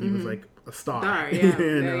was. He was like a star. Yeah,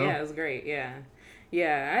 it was great. Yeah,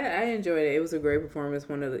 I enjoyed it. It was a great performance. It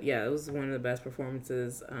was one of the best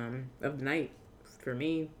performances of the night for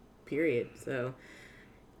me. Period. So,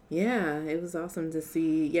 yeah, it was awesome to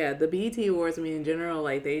see. Yeah, the BET Awards. I mean, in general,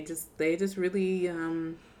 like they just really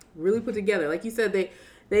really put together. Like you said,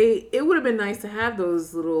 it would have been nice to have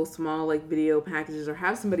those little small like video packages, or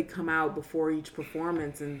have somebody come out before each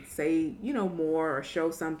performance and say, you know, more or show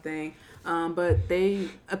something. But they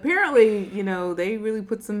apparently, you know, they really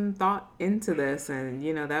put some thought into this, and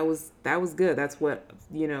you know, that was good. That's what,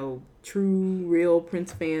 you know, true real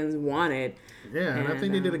Prince fans wanted. Yeah, and I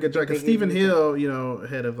think they did a good job. Because Stephen Hill, you know,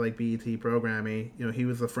 head of like BET programming, you know, he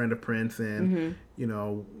was a friend of Prince and, you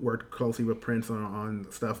know, worked closely with Prince on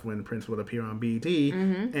stuff when Prince would appear on BET.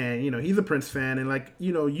 And, you know, he's a Prince fan. And like,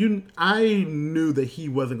 you know, I knew that he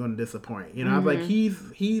wasn't going to disappoint. You know, I was like,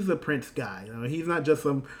 he's a Prince guy. You know, he's not just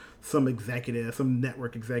some executive, some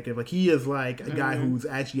network executive. Like, he is like a guy who's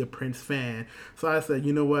actually a Prince fan. So I said,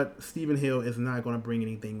 you know what? Stephen Hill is not going to bring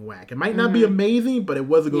anything whack. It might not be amazing, but it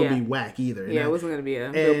wasn't going to be whack either. Yeah, it wasn't going to be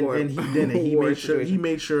a billboard. And he didn't. He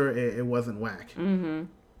made sure it wasn't whack.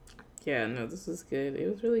 Yeah, no, this was good. It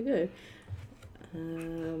was really good.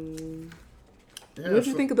 What did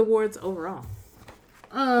you think of the awards overall?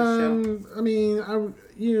 I mean,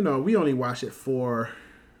 we only watched it for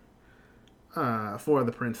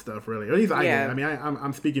the Prince stuff, really. At least I did. I mean,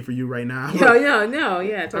 I'm speaking for you right now. Totally. I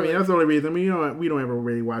mean, that's the only reason. I mean, we don't ever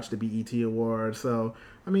really watch the BET Awards, so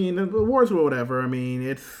I mean, the awards were whatever. I mean,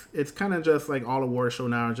 it's kind of just like all award show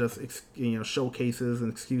now are just showcases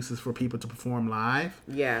and excuses for people to perform live.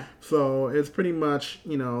 Yeah. So it's pretty much,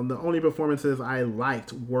 you know, the only performances I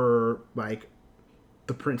liked were like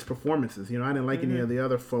the Prince performances. You know, I didn't like any of the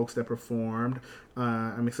other folks that performed.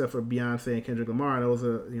 I mean, except for Beyonce and Kendrick Lamar. That was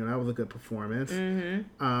a good performance. You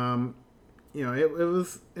know, it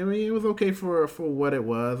was okay for what it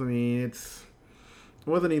was. I mean, it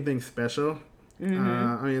wasn't anything special.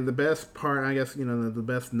 I mean, the best part, I guess, you know, the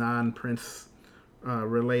best non-Prince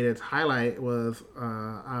related highlight was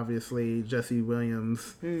obviously Jesse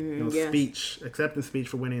Williams' acceptance speech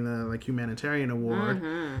for winning the like humanitarian award.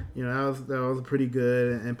 You know, that was pretty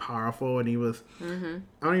good and powerful, and he was I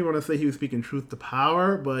don't even want to say he was speaking truth to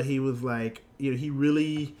power, but he was like, you know, he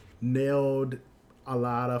really nailed a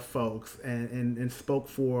lot of folks and spoke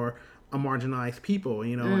for a marginalized people,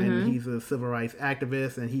 you know, and he's a civil rights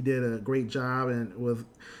activist, and he did a great job and was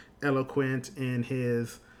eloquent in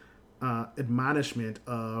his admonishment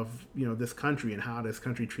of, you know, this country and how this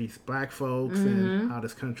country treats black folks and how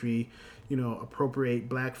this country, you know, appropriate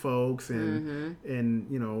black folks and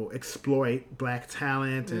you know, exploit black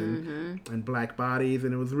talent and black bodies.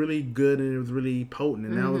 And it was really good, and it was really potent,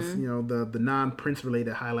 and that was, you know, the non-Prince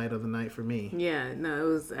related highlight of the night for me. Yeah, no, it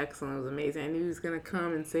was excellent. It was amazing. I knew he was gonna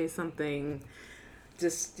come and say something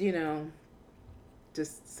just, you know,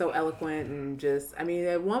 just so eloquent, and just, I mean,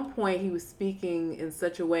 at one point he was speaking in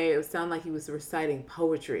such a way it would sound like he was reciting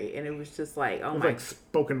poetry, and it was just like, oh my, like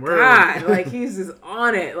spoken word. God, like he's just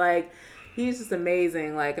on it. Like, he's just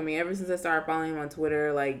amazing. Like, I mean, ever since I started following him on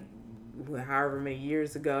Twitter, like however many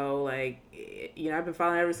years ago. Like, you know, I've been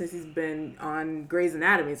following ever since he's been on Grey's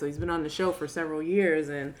Anatomy. So he's been on the show for several years.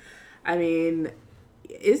 And I mean,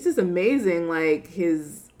 it's just amazing, like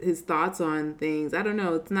his thoughts on things. I don't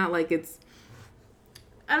know. It's not like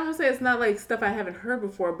I don't want to say it's not like stuff I haven't heard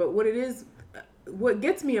before, but what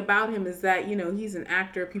gets me about him is that, you know, he's an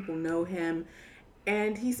actor, people know him,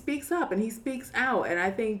 and he speaks up and he speaks out. And I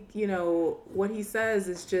think, you know, what he says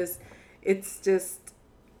is it's just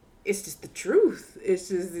the truth. It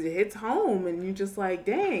hits home, and you're just like,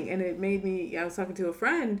 dang. And it made me, I was talking to a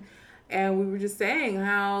friend, and we were just saying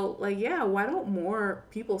how, like, yeah, why don't more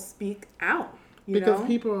people speak out? Because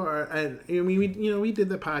people are, I mean, we did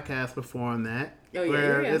the podcast before on that. Oh, yeah,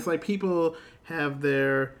 where yeah. It's like people have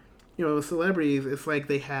their, you know, celebrities, it's like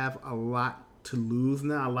they have a lot to lose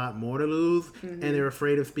now, a lot more to lose, and they're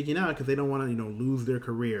afraid of speaking out because they don't want to, you know, lose their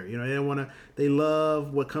career. You know, they don't want to, they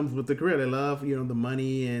love what comes with the career. They love, you know, the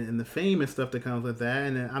money and the fame and stuff that comes with that.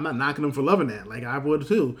 And I'm not knocking them for loving that. Like, I would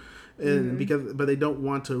too. And but they don't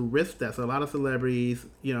want to risk that. So a lot of celebrities,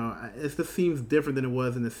 you know, it just seems different than it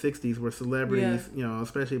was in the 60s where celebrities, you know,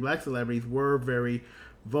 especially black celebrities, were very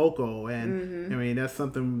vocal. And I mean, that's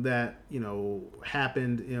something that, you know,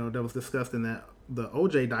 happened, you know, that was discussed in the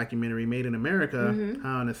OJ documentary, Made in America,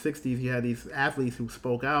 how in the 60s you had these athletes who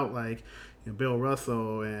spoke out, like, you know, Bill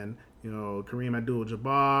Russell and, you know, Kareem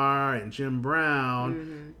Abdul-Jabbar and Jim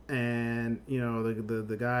Brown, and, you know,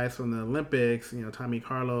 the guys from the Olympics, you know, Tommy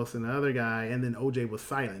Carlos and the other guy, and then OJ was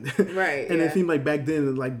silent. Right. And it seemed like back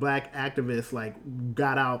then, like, black activists, like,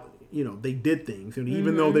 got out, you know, they did things. And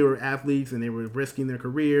even though they were athletes and they were risking their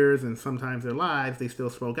careers and sometimes their lives, they still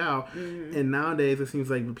spoke out. And nowadays, it seems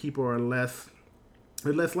like people are less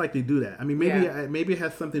likely to do that. I mean, maybe it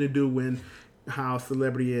has something to do with how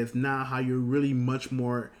celebrity is now, how you're really much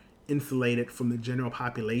more insulated from the general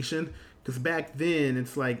population. Because back then,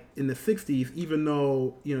 it's like in the 60s, even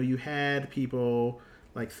though, you know, you had people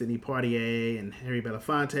like Sidney Poitier and Harry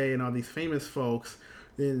Belafonte and all these famous folks,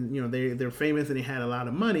 then, you know, they're famous and they had a lot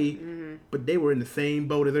of money, but they were in the same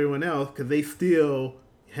boat as everyone else because they still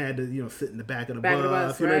had to, you know, sit in the back of the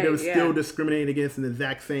bus. You know, they were still discriminated against in the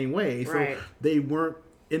exact same way. So they weren't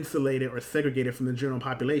insulated or segregated from the general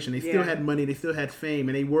population. They still had money, they still had fame,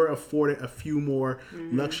 and they were afforded a few more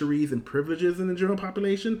luxuries and privileges in the general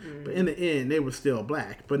population. But in the end, they were still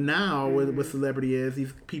black. But now, what celebrity is,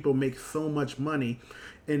 these people make so much money,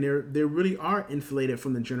 and they really are insulated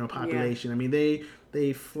from the general population. I mean,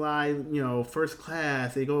 they fly, you know, first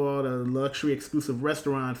class. They go all to luxury exclusive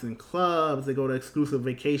restaurants and clubs. They go to exclusive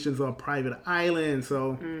vacations on private islands.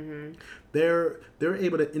 So they're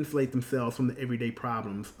able to insulate themselves from the everyday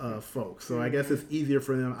problems of folks. So I guess it's easier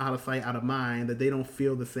for them, out of sight, out of mind, that they don't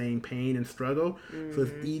feel the same pain and struggle. So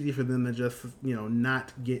it's easy for them to just, you know,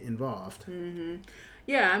 not get involved.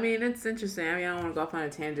 Yeah, I mean, it's interesting. I mean, I don't want to go off on a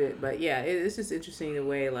tangent, but yeah, it's just interesting the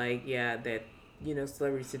way, like, that, you know,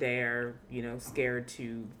 celebrities today are, you know, scared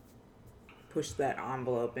to push that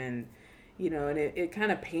envelope. And, you know, and it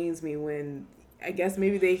kind of pains me when, I guess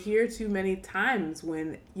maybe they hear too many times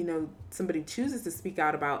when, you know, somebody chooses to speak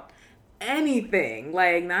out about anything,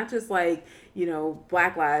 like, not just like, you know,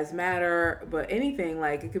 Black Lives Matter, but anything.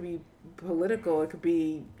 Like, it could be political, it could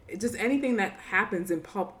be just anything that happens in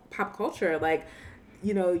pop culture. Like,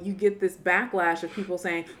 you know, you get this backlash of people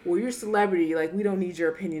saying, well, you're a celebrity, like, we don't need your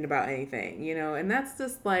opinion about anything, you know? And that's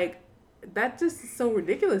just like, that just is so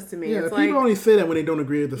ridiculous to me. Yeah, it's people like, only say that when they don't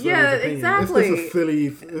agree with the celebrity's opinion. Exactly. It's just a silly,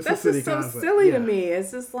 that's just so concept. silly to me. It's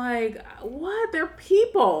just like, what? They're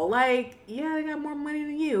people. Like, yeah, they got more money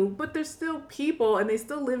than you, but they're still people, and they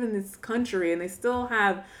still live in this country, and they still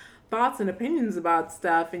have thoughts and opinions about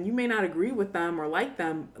stuff, and you may not agree with them or like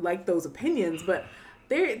those opinions, but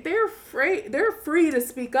they're free to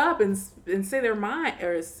speak up and say their mind,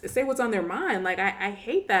 or say what's on their mind. Like, I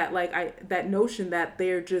hate that. Like, that notion that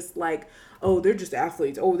they're just like, oh, they're just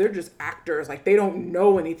athletes. Oh, they're just actors. Like, they don't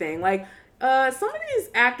know anything. Like, some of these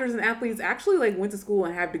actors and athletes actually, like, went to school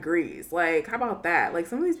and have degrees. Like, how about that? Like,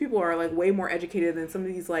 some of these people are, like, way more educated than some of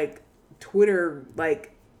these, like, Twitter,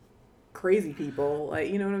 like, crazy people.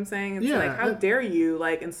 Like, you know what I'm saying? It's like, how dare you,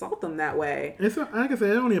 like, insult them that way? It's like I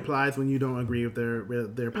said, it only applies when you don't agree with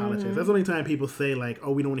their politics. That's the only time people say, like,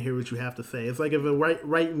 oh, we don't want to hear what you have to say. It's like if a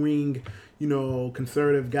right wing, you know,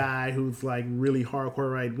 conservative guy who's, like, really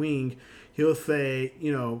hardcore right wing, he'll say,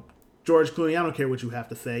 you know, George Clooney, I don't care what you have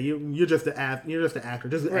to say. You're just an actor,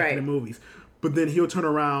 just acting in movies. But then he'll turn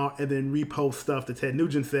around and then repost stuff that Ted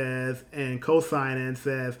Nugent says and co-sign it and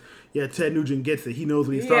says, yeah, Ted Nugent gets it. He knows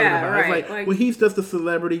what he's talking about. Right. It's like, well, he's just a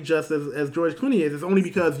celebrity just as George Clooney is. It's only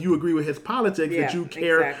because you agree with his politics that you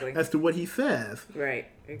care as to what he says. Right,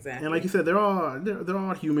 exactly. And like you said, they're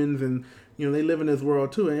all humans, and they live in this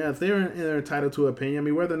world too. And yes, they're entitled to opinion. I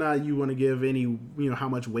mean, whether or not you want to give any how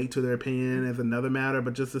much weight to their opinion is another matter.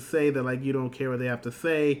 But just to say that like you don't care what they have to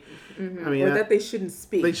say, I mean, or that they shouldn't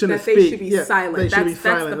speak. They should be silent. That's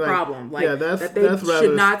the problem. Like that they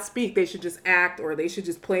should not speak. They should just act, or they should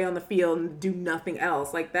just play on the field and do nothing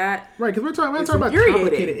else like that. Right? Because we're talking about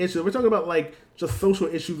complicated issues. We're talking about like just social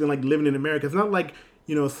issues and like living in America. It's not like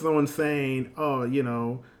someone saying, oh,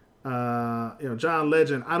 John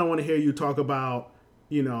Legend, I don't want to hear you talk about,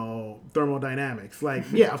 thermodynamics. Like,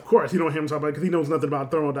 yeah, of course, you don't hear him talk about it because he knows nothing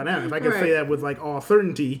about thermodynamics. I can say that with like all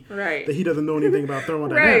certainty that he doesn't know anything about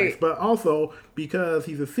thermodynamics. But also because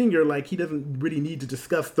he's a singer, like he doesn't really need to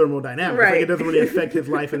discuss thermodynamics. Like it doesn't really affect his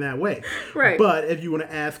life in that way. But if you want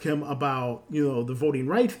to ask him about, the Voting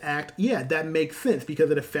Rights Act, yeah, that makes sense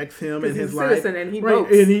because it affects him and his life. And he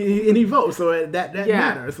votes. And he votes. So that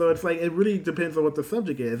matters. So it's like it really depends on what the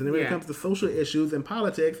subject is. And when it comes to social issues and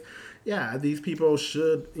politics, yeah, these people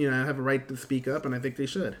should, have a right to speak up, and I think they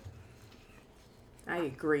should. I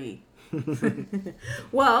agree.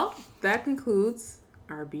 Well, that concludes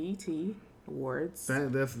our BET Awards. Does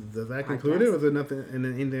that conclude it? Was there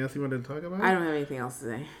anything else you wanted to talk about? I don't have anything else to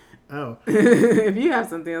say. Oh. If you have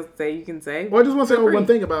something else to say, you can say. Well, I just want to say one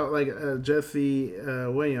thing about like Jesse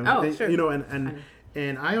Williams. Oh, sure.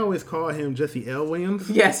 And I always call him Jesse L. Williams.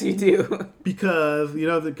 Yes, you do. Because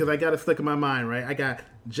I got it stuck in my mind, right? I got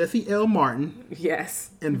Jesse L. Martin.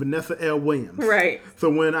 Yes. And Vanessa L. Williams. Right. So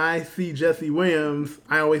when I see Jesse Williams,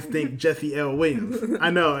 I always think Jesse L. Williams.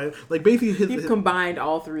 I know. Like basically You've combined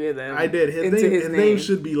all three of them. I did. His name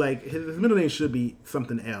should be like, his middle name should be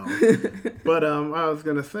something else. But what I was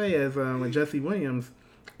going to say is with Jesse Williams,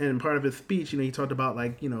 and part of his speech, he talked about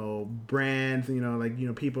like, brands,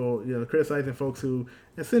 people, criticizing folks who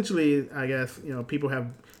essentially, I guess, people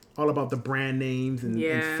have all about the brand names and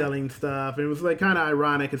selling stuff. And it was like kind of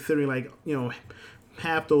ironic considering like,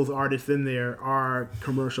 half those artists in there are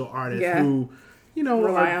commercial artists who,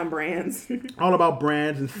 rely on brands. all about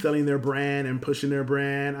brands and selling their brand and pushing their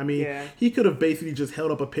brand. I mean, he could have basically just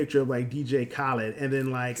held up a picture of like DJ Khaled and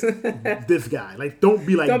then like this guy. Like, don't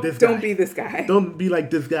be like this guy. Don't be this guy. Don't be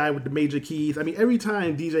like this guy with the major keys. I mean, every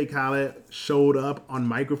time DJ Khaled showed up on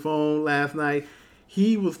microphone last night,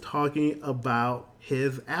 he was talking about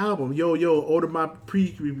his album. Order my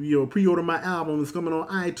pre-order my album. It's coming on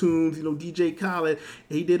iTunes. DJ Khaled.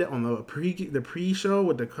 He did it on the pre-show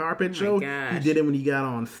with the carpet show. Gosh. He did it when he got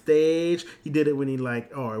on stage. He did it when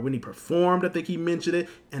when he performed. I think he mentioned it.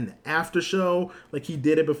 And the after show, like he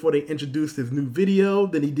did it before they introduced his new video.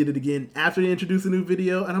 Then he did it again after they introduced the new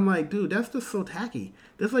video. And I'm like, dude, that's just so tacky.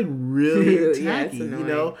 That's like really tacky.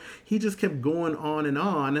 He just kept going on and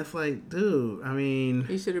on. It's like, dude, I mean,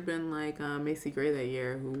 he should have been like Macy Gray that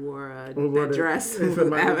year who wore that dress. She had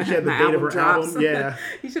the date of her album. Yeah,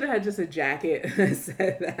 he should have had just a jacket that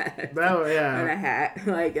said that. Oh yeah, and a hat.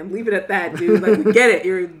 And leave it at that, dude. Like, we get it.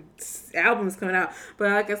 Your album's coming out,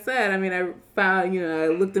 but like I said, I mean, I found, I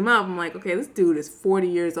looked him up. I'm like, okay, this dude is 40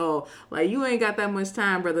 years old. Like, you ain't got that much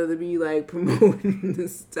time, brother, to be like promoting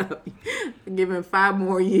this stuff. Give him 5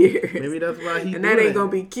 more years. Maybe that's why and that ain't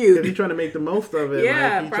gonna be cute. Because he's trying to make the most of it.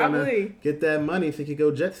 Yeah, like, he's probably trying to get that money so he can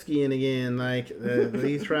go jet skiing again. Like,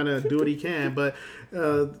 he's trying to do what he can. But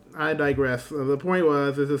I digress. The point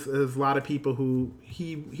was, there's a lot of people who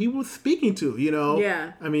he was speaking to.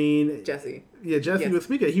 Yeah. I mean, Jesse. Yeah, Jesse was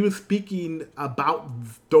speaking. He was speaking about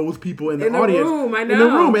those people in the audience. In the room, I know. In the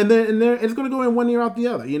room, and it's going to go in one ear out the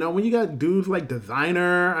other. When you got dudes like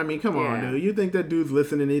Designer, I mean, come on, dude. You think that dudes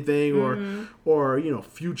listen to anything, or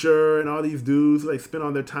Future and all these dudes like spend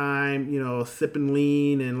all their time, sipping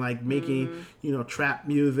lean and like making, trap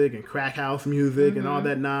music and crack house music and all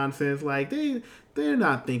that nonsense. Like they're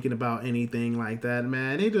not thinking about anything like that,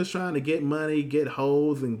 man. They're just trying to get money, get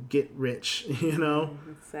hoes, and get rich,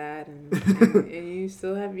 It's sad. And you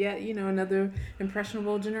still have yet, another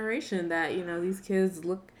impressionable generation that, these kids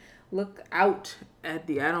look out at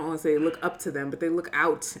I don't want to say look up to them, but they look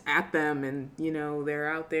out at them and,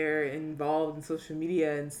 they're out there involved in social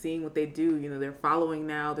media and seeing what they do. They're following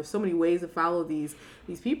now. There's so many ways to follow these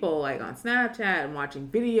people, like on Snapchat and watching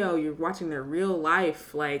video. You're watching their real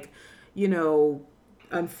life, like,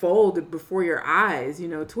 unfold before your eyes.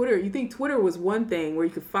 Twitter, you think Twitter was one thing where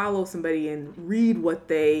you could follow somebody and read what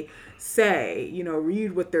they say,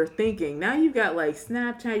 read what they're thinking. Now you've got like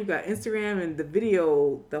Snapchat, you've got Instagram and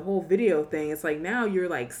the whole video thing. It's like now you're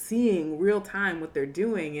like seeing real time what they're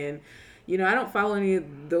doing, and you know, I don't follow any of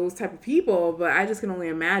those type of people, but I just can only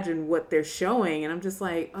imagine what they're showing. And I'm just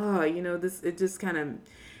like, oh, you know, it just kind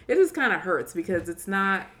of hurts because it's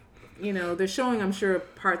not, you know, they're showing, I'm sure,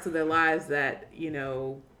 parts of their lives that, you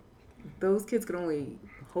know, those kids could only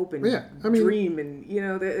hope and dream, and you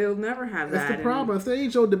know they'll never have that. That's the problem. It's the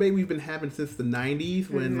age-old debate we've been having since the 90s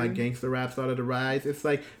when like gangster rap started to rise. It's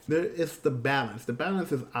like it's the balance. The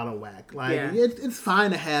balance is out of whack. Like it's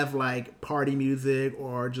fine to have like party music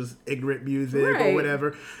or just ignorant music or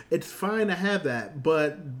whatever. It's fine to have that,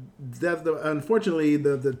 but unfortunately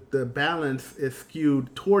the balance is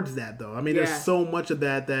skewed towards that though. I mean, there's so much of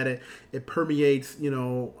that it permeates, you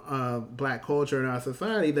know, black culture in our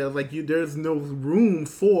society that like there's no room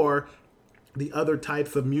for the other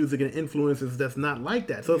types of music and influences that's not like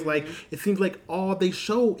that. So it's like it seems like all they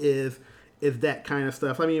show is that kind of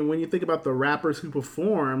stuff. I mean, when you think about the rappers who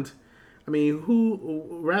performed, I mean,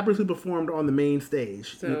 rappers who performed on the main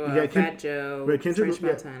stage? So you got Fat Joe, French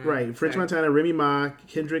Montana, French Montana, Remy Ma,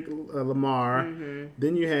 Kendrick Lamar.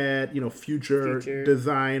 Then you had, you know, Future.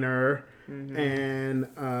 Designer. And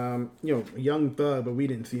you know, Young Thug, but we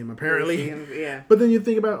didn't see him apparently. But then you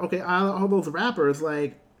think about, okay, all those rappers,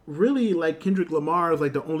 like really, like Kendrick Lamar is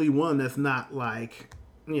like the only one that's not like,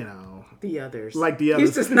 you know, the others. Like the others,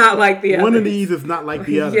 he's just not like the others. One of these is not like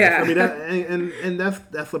the others. I mean, and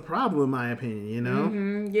that's the problem, in my opinion. You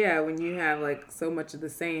know. Yeah, when you have like so much of the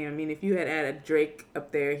same. I mean, if you had added Drake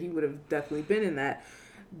up there, he would have definitely been in that.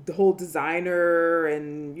 The whole Designer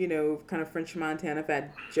and, you know, kind of French Montana,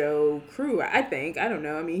 Fat Joe crew, I think. I don't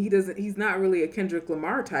know. I mean, he's not really a Kendrick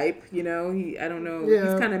Lamar type, you know. I don't know.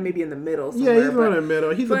 He's kind of maybe in the middle somewhere. Yeah, he's in the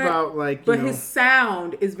middle. He's about like, but his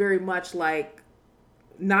sound is very much like,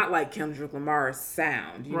 not like Kendrick Lamar's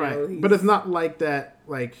sound, you know. But it's not like that,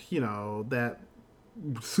 like, you know, that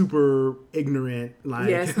super ignorant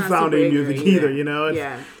like sounding music either, you know.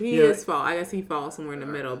 He is fall. I guess he falls somewhere in the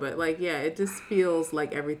middle, but like it just feels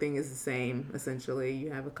like everything is the same essentially.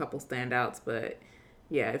 You have a couple standouts, but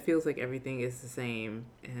it feels like everything is the same.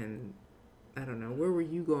 And I don't know, where were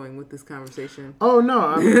you going with this conversation? Oh no,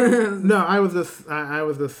 I was just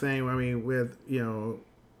saying, I mean, with, you know,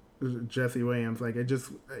 Jesse Williams, like it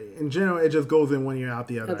just in general it just goes in one ear out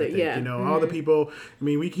the other. I think. You know, all the people. I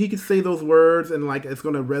mean, he could say those words and like it's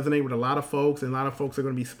going to resonate with a lot of folks, and a lot of folks are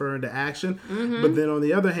going to be spurred to action. But then on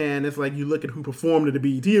the other hand, it's like you look at who performed at the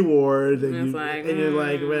BET Awards, and you're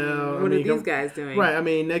like, well, what are these guys doing? Right. I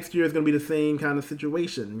mean, next year is going to be the same kind of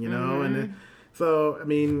situation, you know, and. So, I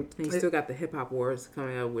mean... And you still got the Hip Hop Wars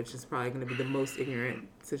coming up, which is probably going to be the most ignorant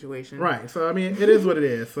situation. Right. So, I mean, it is what it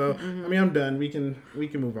is. So, I mean, I'm done. We can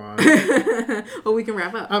move on. Well, we can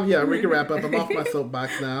wrap up. Yeah, we can wrap up. I'm off my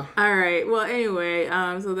soapbox now. All right. Well, anyway,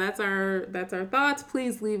 so that's our thoughts.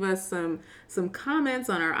 Please leave us some comments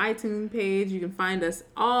on our iTunes page. You can find us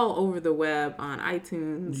all over the web on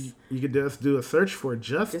iTunes. You could just do a search for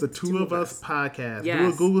just the two of us podcast. Yes. Do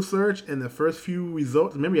a Google search, and the first few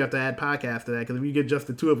results. Remember, you have to add podcast to that, because if you get just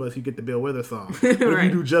the two of us, you get the Bill Withers song. But if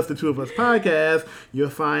you do just the two of us podcast, you'll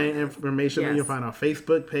find information. You'll find our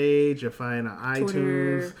Facebook page. You'll find our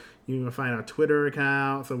iTunes. You can find our Twitter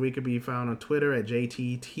account. So we could be found on Twitter at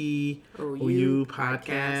JTTOU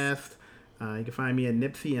podcast. You can find me at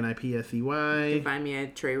Nipsey, Nipsey. You can find me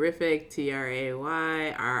at Trayrific,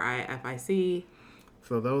 TRAYRIFIC.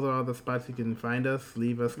 So those are all the spots you can find us.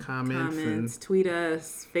 Leave us comments, and tweet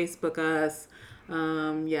us, Facebook us.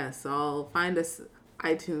 I'll find us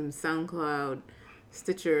iTunes, SoundCloud,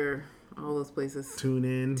 Stitcher, all those places. Tune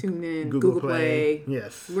in, Google Play.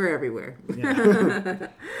 Yes. We're everywhere. Yeah.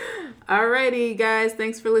 Alrighty, guys.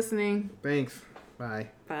 Thanks for listening. Thanks. Bye.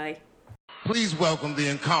 Bye. Please welcome the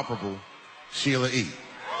incomparable Sheila E.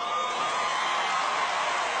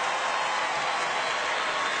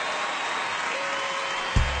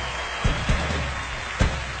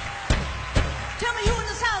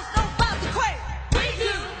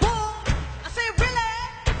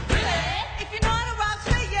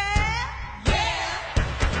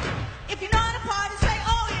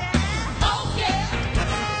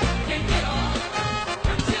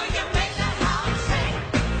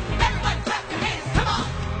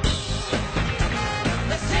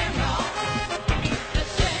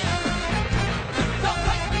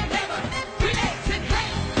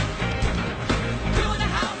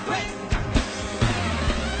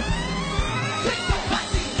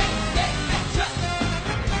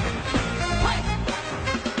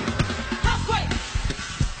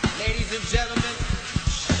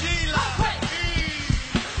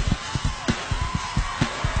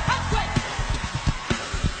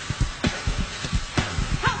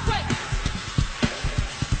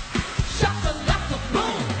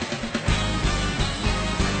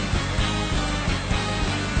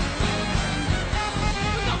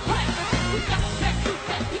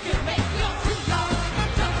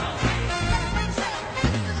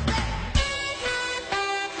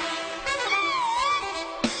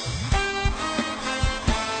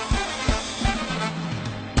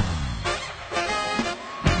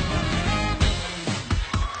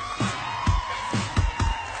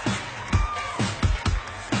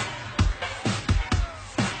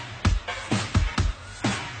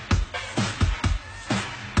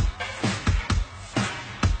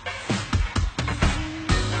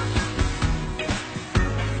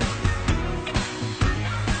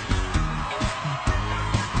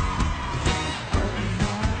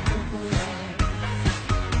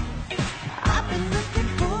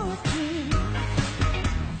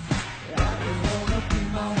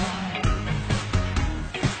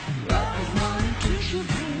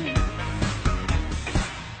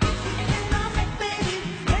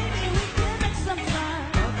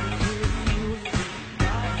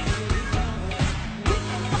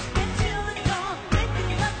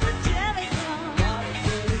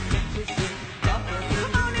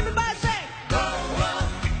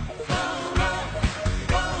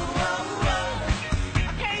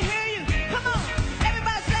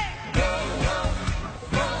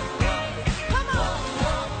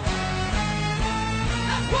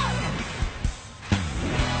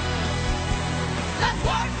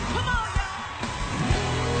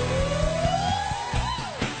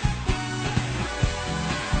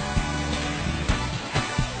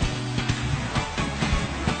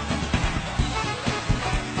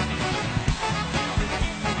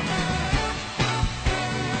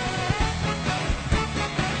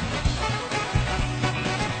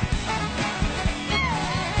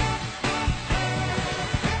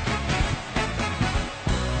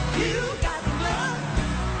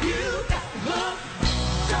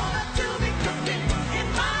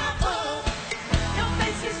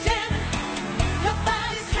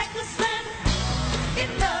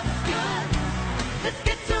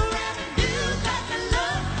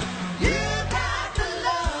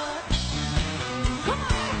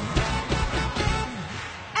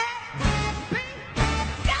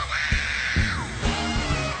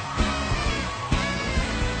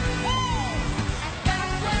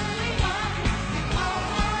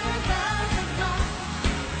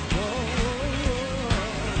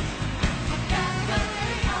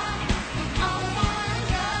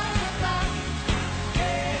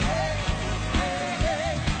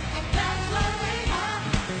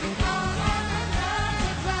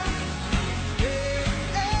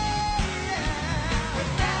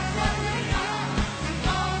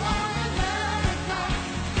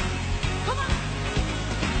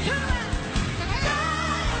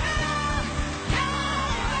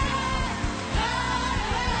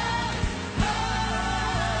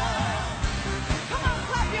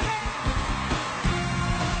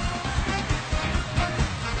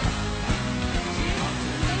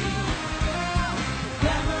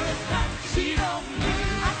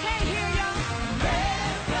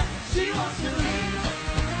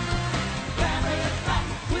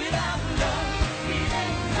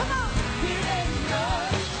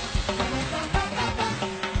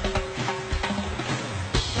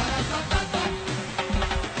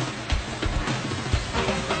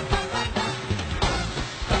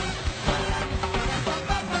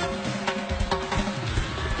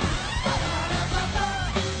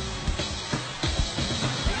 Bye.